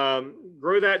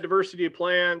 Grow that diversity of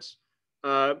plants.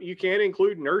 You can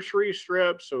include nursery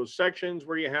strips, so sections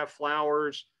where you have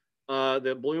flowers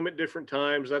that bloom at different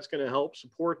times. That's going to help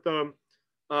support them.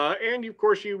 And of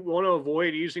course, you want to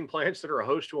avoid using plants that are a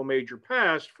host to a major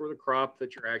pest for the crop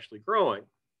that you're actually growing.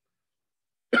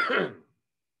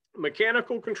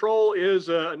 Mechanical control is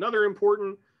another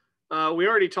important. We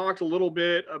already talked a little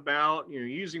bit about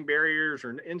using barriers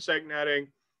or insect netting,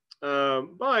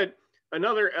 but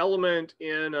another element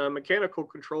in mechanical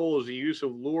control is the use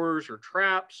of lures or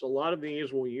traps. A lot of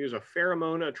these will use a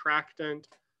pheromone attractant,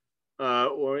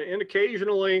 and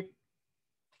occasionally.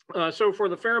 So for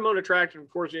the pheromone attractant, of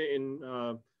course, in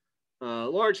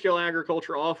large-scale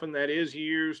agriculture, often that is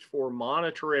used for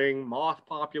monitoring moth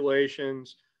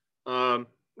populations.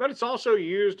 But it's also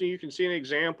used, and you can see an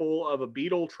example of a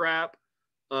beetle trap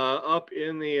up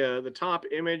in the top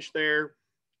image there.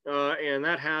 And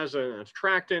that has an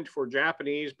attractant for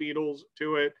Japanese beetles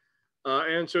to it.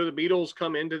 And so the beetles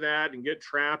come into that and get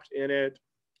trapped in it.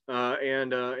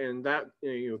 And that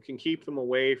can keep them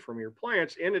away from your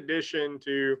plants, in addition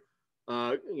to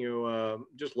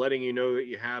just letting you know that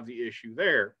you have the issue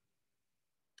there.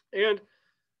 And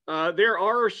there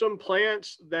are some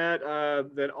plants that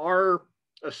are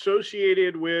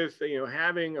associated with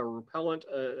having a repellent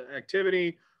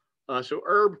activity. So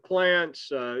herb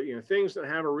plants, things that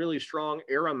have a really strong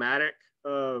aromatic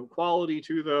quality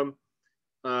to them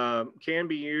can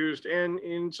be used. And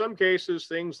in some cases,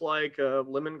 things like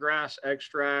lemongrass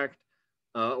extract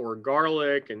or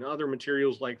garlic and other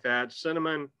materials like that,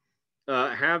 cinnamon,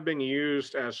 have been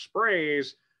used as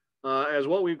sprays as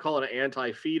what we call an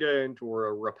anti-fedant or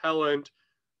a repellent.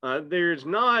 There's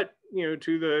not,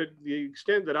 to the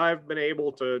extent that I've been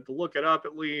able to look it up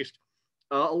at least,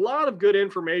 a lot of good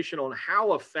information on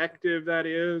how effective that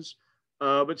is.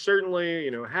 But certainly,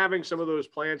 having some of those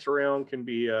plants around can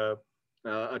be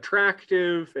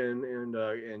attractive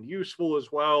and useful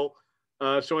as well.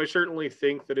 So I certainly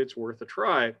think that it's worth a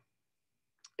try.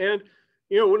 And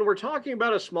when we're talking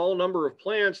about a small number of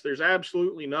plants, there's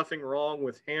absolutely nothing wrong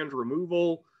with hand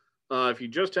removal. If you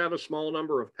just have a small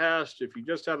number of pests, if you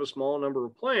just have a small number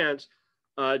of plants,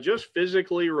 just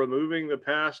physically removing the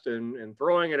pest and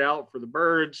throwing it out for the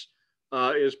birds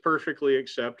is perfectly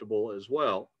acceptable as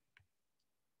well.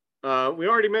 We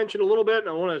already mentioned a little bit, and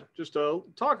I want to just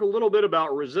talk a little bit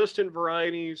about resistant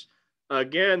varieties.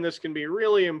 Again, this can be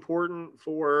really important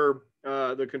for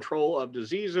the control of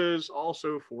diseases,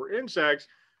 also for insects.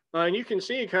 And you can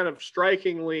see kind of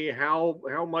strikingly how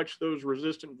much those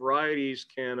resistant varieties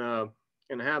can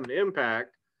have an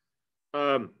impact.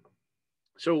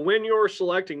 So when you're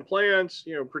selecting plants,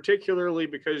 particularly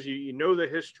because you know the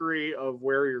history of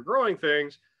where you're growing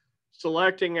things,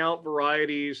 selecting out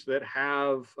varieties that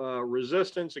have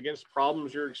resistance against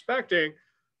problems you're expecting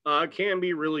can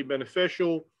be really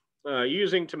beneficial.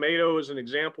 Using tomato as an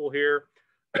example here,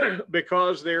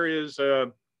 because there is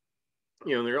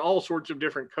There are all sorts of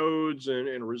different codes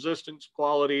and resistance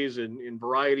qualities and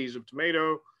varieties of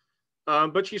tomato.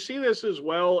 But you see this as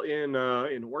well in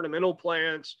ornamental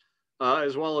plants,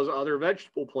 as well as other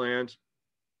vegetable plants.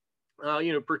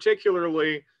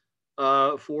 Particularly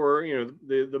for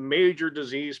the major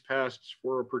disease pests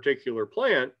for a particular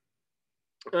plant.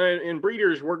 And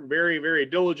breeders work very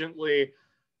diligently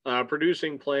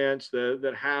producing plants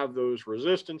that have those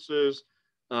resistances,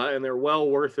 and they're well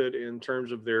worth it in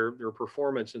terms of their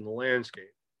performance in the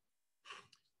landscape.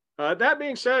 That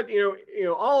being said,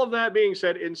 all of that being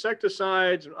said,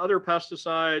 insecticides and other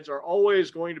pesticides are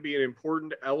always going to be an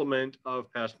important element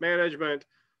of pest management.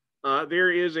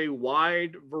 There is a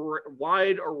wide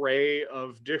array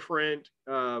of different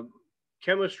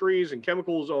chemistries and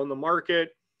chemicals on the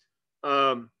market.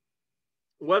 Um,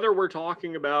 Whether we're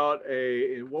talking about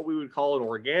what we would call an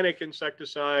organic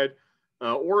insecticide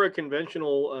or a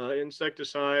conventional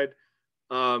insecticide,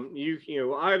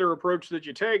 either approach that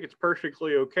you take, it's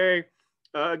perfectly okay.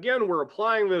 Again, we're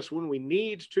applying this when we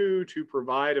need to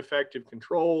provide effective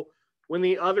control, when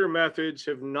the other methods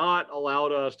have not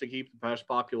allowed us to keep the pest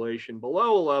population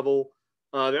below a level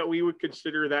that we would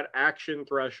consider that action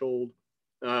threshold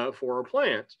for our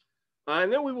plants.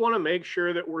 And then we want to make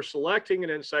sure that we're selecting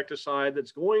an insecticide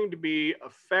that's going to be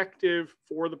effective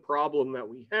for the problem that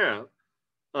we have.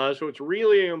 So it's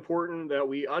really important that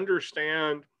we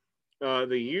understand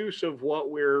the use of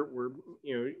what we're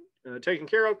taking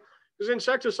care of. Because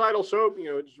insecticidal soap,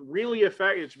 it's really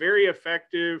effective. It's very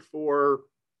effective for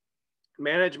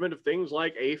management of things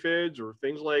like aphids or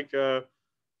things like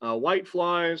white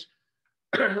flies,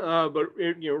 but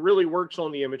it really works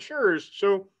on the immatures.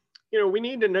 So we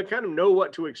need to kind of know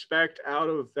what to expect out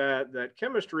of that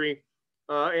chemistry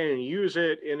and use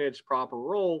it in its proper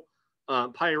role.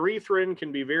 Pyrethrin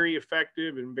can be very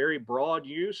effective and very broad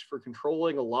use for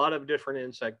controlling a lot of different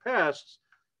insect pests,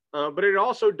 but it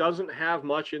also doesn't have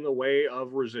much in the way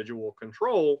of residual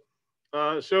control.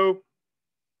 So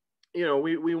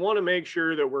we want to make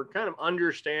sure that we're kind of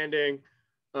understanding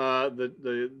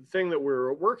the thing that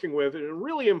we're working with. And a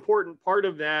really important part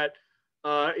of that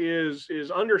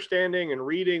is understanding and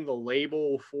reading the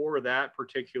label for that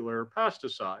particular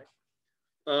pesticide.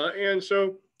 And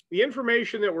so the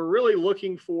information that we're really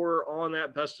looking for on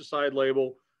that pesticide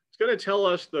label, it's going to tell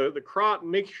us the crop,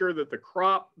 make sure that the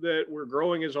crop that we're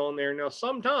growing is on there. Now,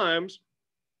 sometimes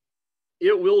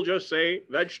it will just say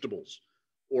vegetables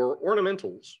or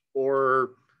ornamentals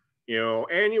or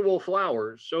annual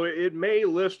flowers. So it may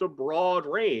list a broad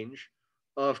range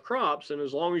of crops, and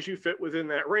as long as you fit within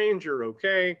that range, you're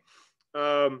okay.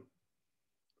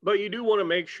 But you do want to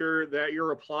make sure that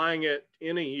you're applying it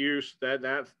in a use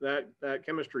that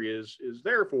chemistry is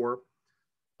there for.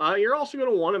 You're also going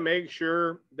to want to make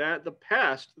sure that the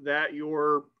pest that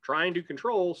you're trying to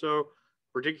control, so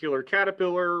particular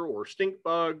caterpillar or stink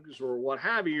bugs or what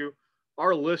have you,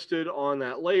 are listed on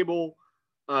that label.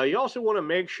 You also want to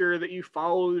make sure that you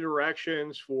follow the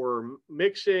directions for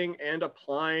mixing and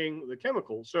applying the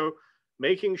chemicals. So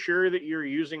making sure that you're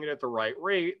using it at the right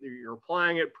rate, that you're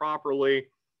applying it properly.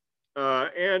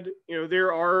 And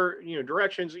there are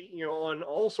directions on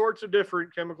all sorts of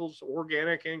different chemicals,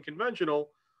 organic and conventional,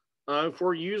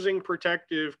 for using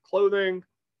protective clothing.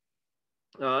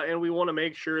 And we want to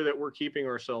make sure that we're keeping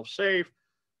ourselves safe.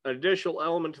 An additional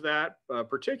element to that,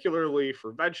 particularly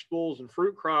for vegetables and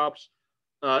fruit crops,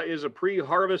 is a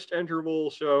pre-harvest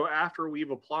interval. So after we've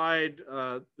applied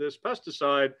this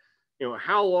pesticide,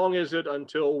 how long is it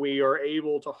until we are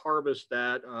able to harvest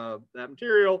that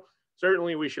material?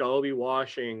 Certainly, we should all be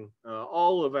washing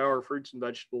all of our fruits and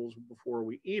vegetables before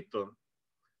we eat them.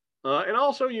 And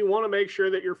also, you want to make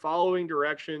sure that you're following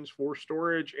directions for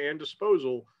storage and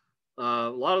disposal. A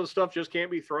lot of the stuff just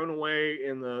can't be thrown away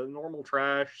in the normal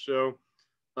trash. So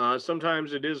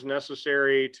sometimes it is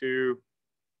necessary to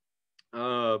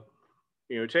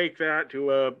take that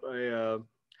to a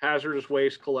hazardous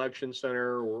waste collection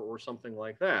center or something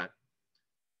like that.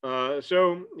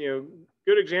 So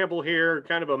good example here,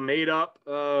 kind of a made up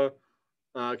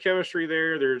chemistry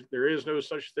there. There is no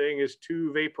such thing as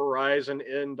 2-vaporizing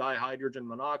N dihydrogen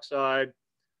monoxide.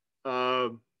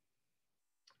 But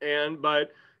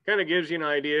kind of gives you an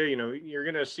idea, you're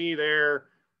going to see there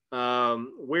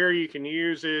where you can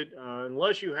use it.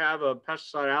 Unless you have a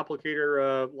pesticide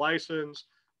applicator license,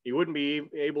 you wouldn't be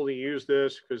able to use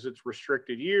this because it's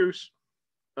restricted use.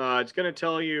 It's going to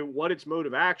tell you what its mode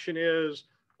of action is.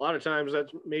 A lot of times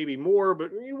that's maybe more,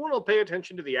 but you want to pay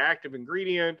attention to the active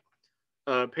ingredient,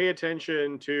 pay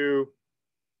attention to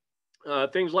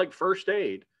things like first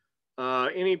aid,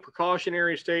 any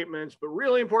precautionary statements, but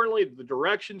really importantly, the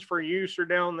directions for use are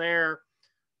down there.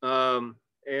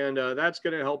 And that's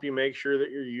going to help you make sure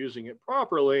that you're using it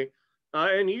properly.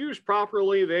 And used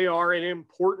properly, they are an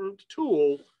important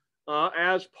tool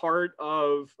as part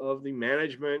of the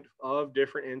management of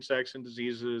different insects and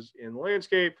diseases in the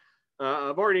landscape.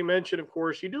 I've already mentioned, of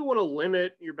course, you do want to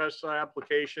limit your pesticide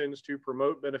applications to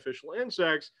promote beneficial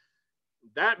insects.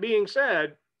 That being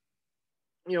said,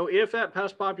 if that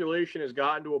pest population has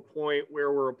gotten to a point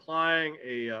where we're applying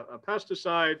a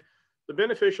pesticide, the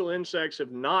beneficial insects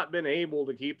have not been able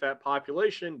to keep that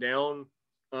population down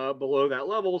below that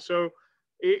level. So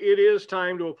it is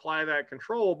time to apply that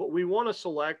control, but we want to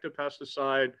select a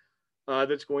pesticide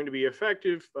that's going to be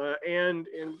effective and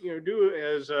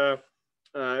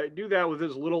do that with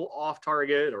as little off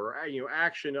target or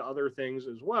action to other things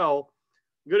as well.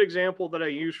 Good example that I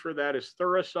use for that is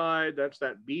Thuricide. That's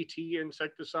that BT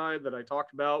insecticide that I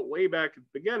talked about way back at the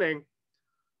beginning,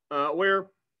 where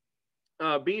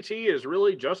BT is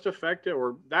really just effective,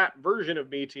 or that version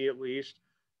of BT at least,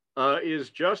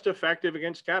 is just effective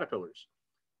against caterpillars.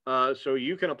 So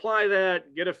you can apply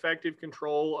that, get effective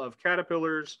control of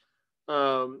caterpillars.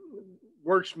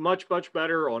 Works much, much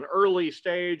better on early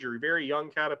stage or very young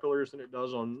caterpillars than it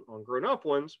does on grown up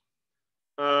ones.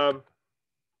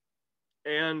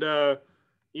 And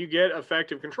you get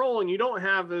effective control, and you don't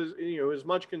have as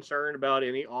much concern about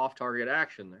any off-target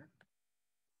action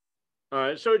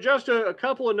there. So just a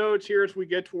couple of notes here as we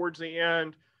get towards the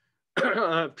end.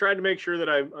 I've tried to make sure that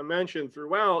I mentioned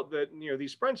throughout that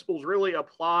these principles really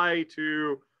apply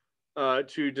to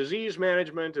disease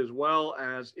management as well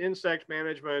as insect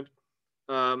management.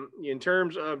 In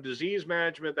terms of disease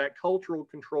management, that cultural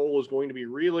control is going to be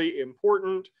really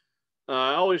important.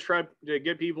 I always try to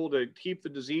get people to keep the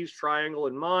disease triangle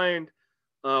in mind,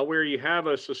 where you have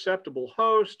a susceptible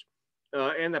host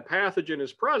and the pathogen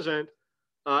is present,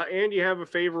 and you have a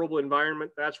favorable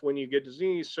environment. That's when you get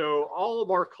disease. So all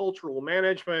of our cultural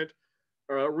management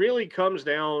really comes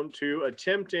down to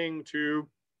attempting to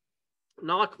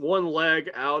knock one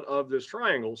leg out of this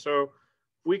triangle. So if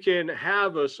we can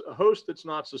have a host that's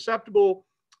not susceptible,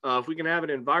 if we can have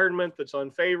an environment that's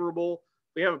unfavorable,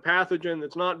 we have a pathogen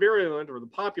that's not virulent, or the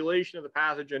population of the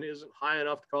pathogen isn't high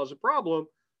enough to cause a problem,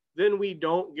 then we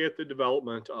don't get the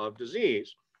development of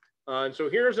disease. And so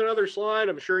here's another slide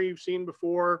I'm sure you've seen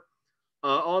before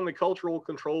on the cultural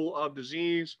control of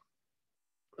disease.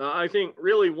 I think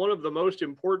really one of the most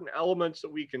important elements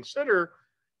that we consider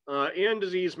in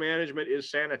disease management is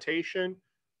sanitation.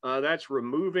 That's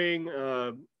removing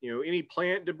any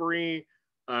plant debris,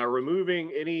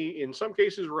 removing in some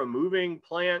cases, removing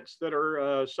plants that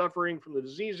are suffering from the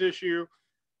disease issue.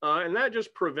 And that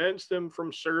just prevents them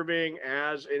from serving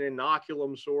as an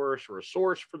inoculum source or a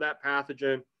source for that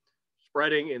pathogen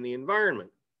spreading in the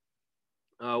environment.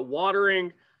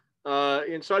 Watering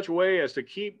in such a way as to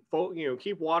keep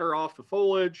water off the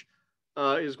foliage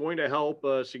is going to help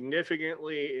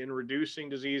significantly in reducing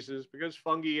diseases, because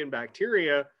fungi and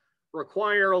bacteria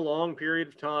require a long period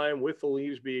of time with the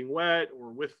leaves being wet or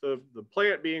with the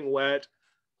plant being wet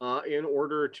in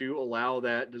order to allow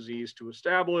that disease to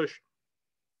establish.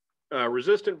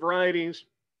 Resistant varieties,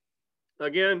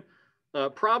 again,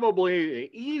 probably the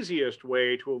easiest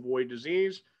way to avoid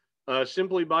disease,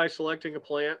 simply by selecting a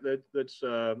plant that's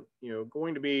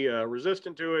going to be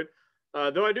resistant to it.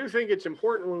 Though I do think it's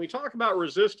important when we talk about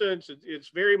resistance, it's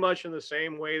very much in the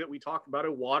same way that we talk about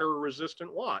a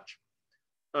water-resistant watch.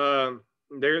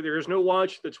 There is no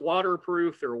watch that's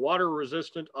waterproof. They're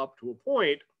water-resistant up to a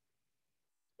point.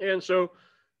 And so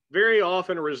very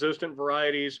often resistant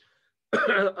varieties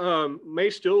may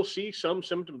still see some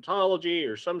symptomatology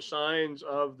or some signs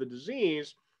of the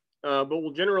disease, but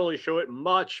will generally show it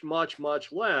much, much,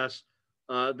 much less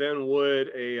than would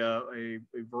a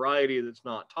variety that's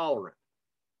not tolerant.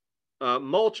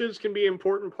 Mulches can be an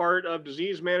important part of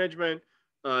disease management,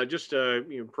 just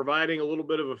providing a little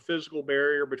bit of a physical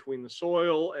barrier between the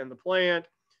soil and the plant.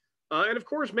 And of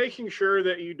course, making sure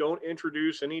that you don't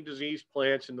introduce any diseased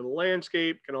plants into the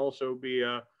landscape can also be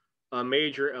a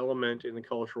major element in the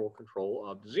cultural control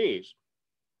of disease.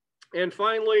 And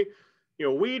finally,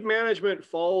 weed management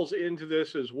falls into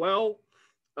this as well.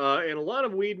 And a lot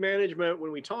of weed management,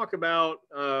 when we talk about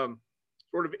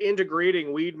sort of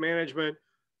integrating weed management,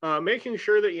 making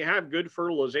sure that you have good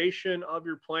fertilization of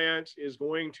your plants is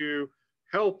going to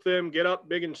help them get up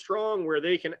big and strong where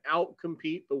they can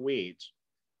outcompete the weeds.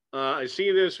 I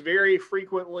see this very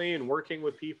frequently in working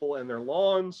with people and their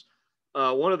lawns.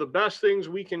 One of the best things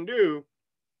we can do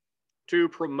to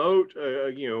promote,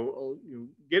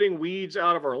 getting weeds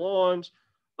out of our lawns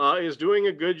is doing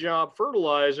a good job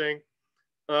fertilizing.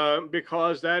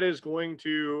 because that is going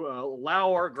to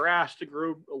allow our grass to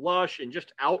grow lush and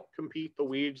just outcompete the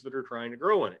weeds that are trying to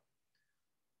grow in it.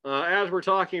 As we're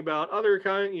talking about other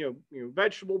kind,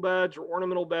 vegetable beds or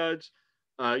ornamental beds,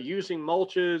 using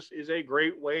mulches is a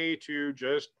great way to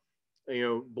just,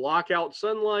 block out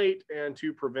sunlight and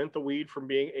to prevent the weed from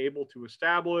being able to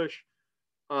establish.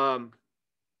 Um,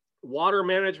 Water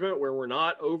management, where we're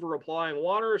not over applying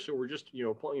water, so we're just,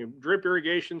 drip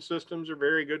irrigation systems are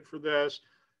very good for this.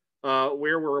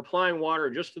 Where we're applying water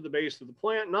just to the base of the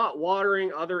plant, not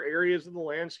watering other areas of the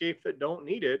landscape that don't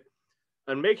need it,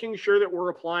 and making sure that we're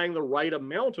applying the right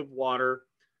amount of water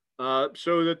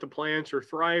so that the plants are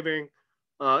thriving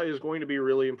is going to be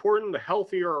really important. The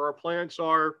healthier our plants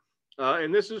are,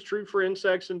 and this is true for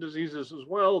insects and diseases as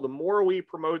well, the more we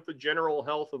promote the general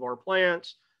health of our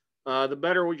plants, the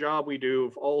better job we do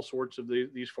of all sorts of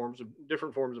these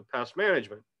different forms of pest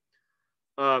management.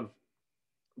 Um,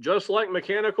 just like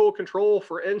mechanical control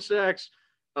for insects,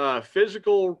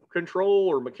 physical control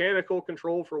or mechanical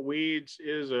control for weeds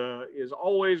is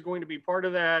always going to be part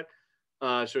of that.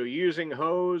 So using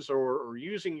hose or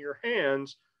using your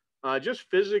hands, just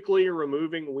physically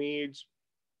removing weeds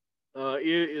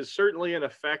is certainly an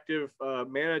effective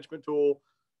management tool,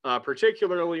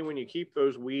 particularly when you keep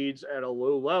those weeds at a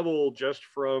low level just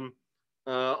from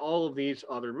all of these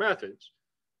other methods.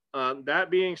 That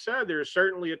being said, there's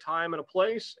certainly a time and a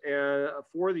place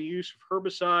for the use of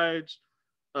herbicides,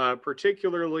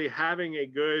 particularly having a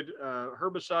good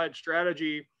herbicide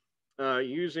strategy,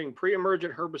 using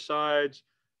pre-emergent herbicides,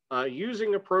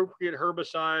 using appropriate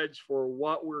herbicides for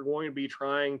what we're going to be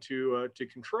trying to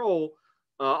control.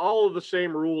 All of the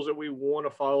same rules that we want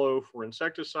to follow for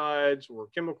insecticides or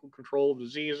chemical control of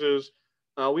diseases,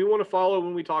 we want to follow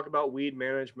when we talk about weed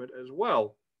management as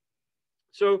well.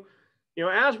 So,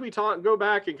 as we go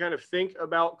back and kind of think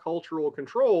about cultural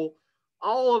control,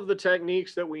 all of the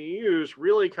techniques that we use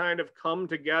really kind of come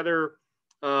together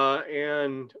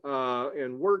and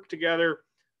work together.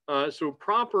 So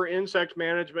proper insect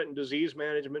management and disease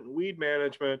management and weed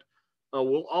management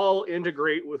will all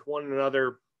integrate with one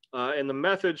another. And the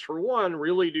methods for one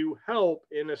really do help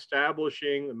in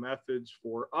establishing the methods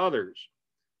for others.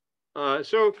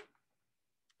 So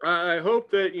I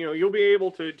hope that you'll be able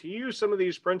to use some of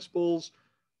these principles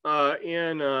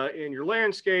in your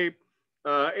landscape.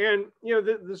 And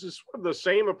this is sort of the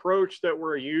same approach that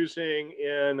we're using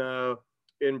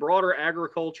in broader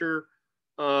agriculture.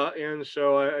 And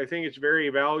so I think it's very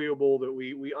valuable that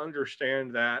we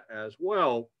understand that as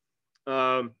well.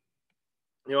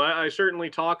 I certainly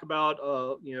talk about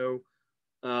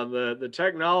the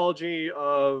technology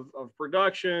of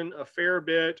production a fair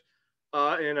bit.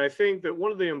 And I think that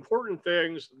one of the important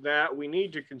things that we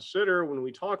need to consider when we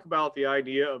talk about the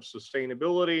idea of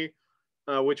sustainability,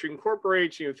 which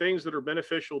incorporates things that are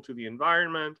beneficial to the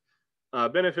environment,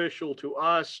 beneficial to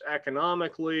us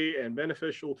economically, and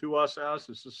beneficial to us as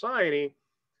a society,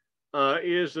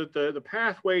 is that the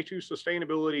pathway to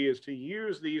sustainability is to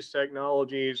use these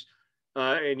technologies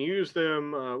and use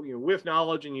them with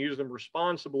knowledge and use them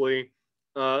responsibly.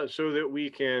 So that we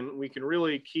can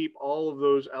really keep all of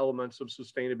those elements of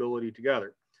sustainability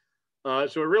together.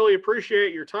 So I really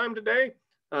appreciate your time today.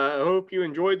 I hope you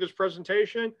enjoyed this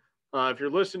presentation. If you're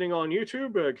listening on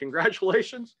YouTube,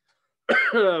 congratulations.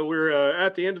 We're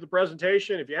at the end of the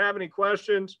presentation. If you have any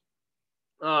questions,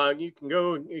 you can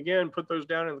go again, put those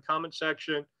down in the comment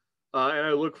section. And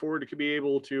I look forward to be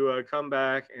able to come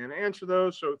back and answer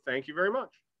those. So thank you very much.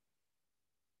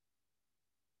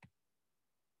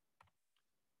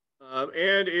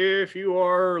 And if you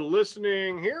are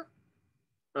listening here,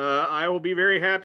 I will be very happy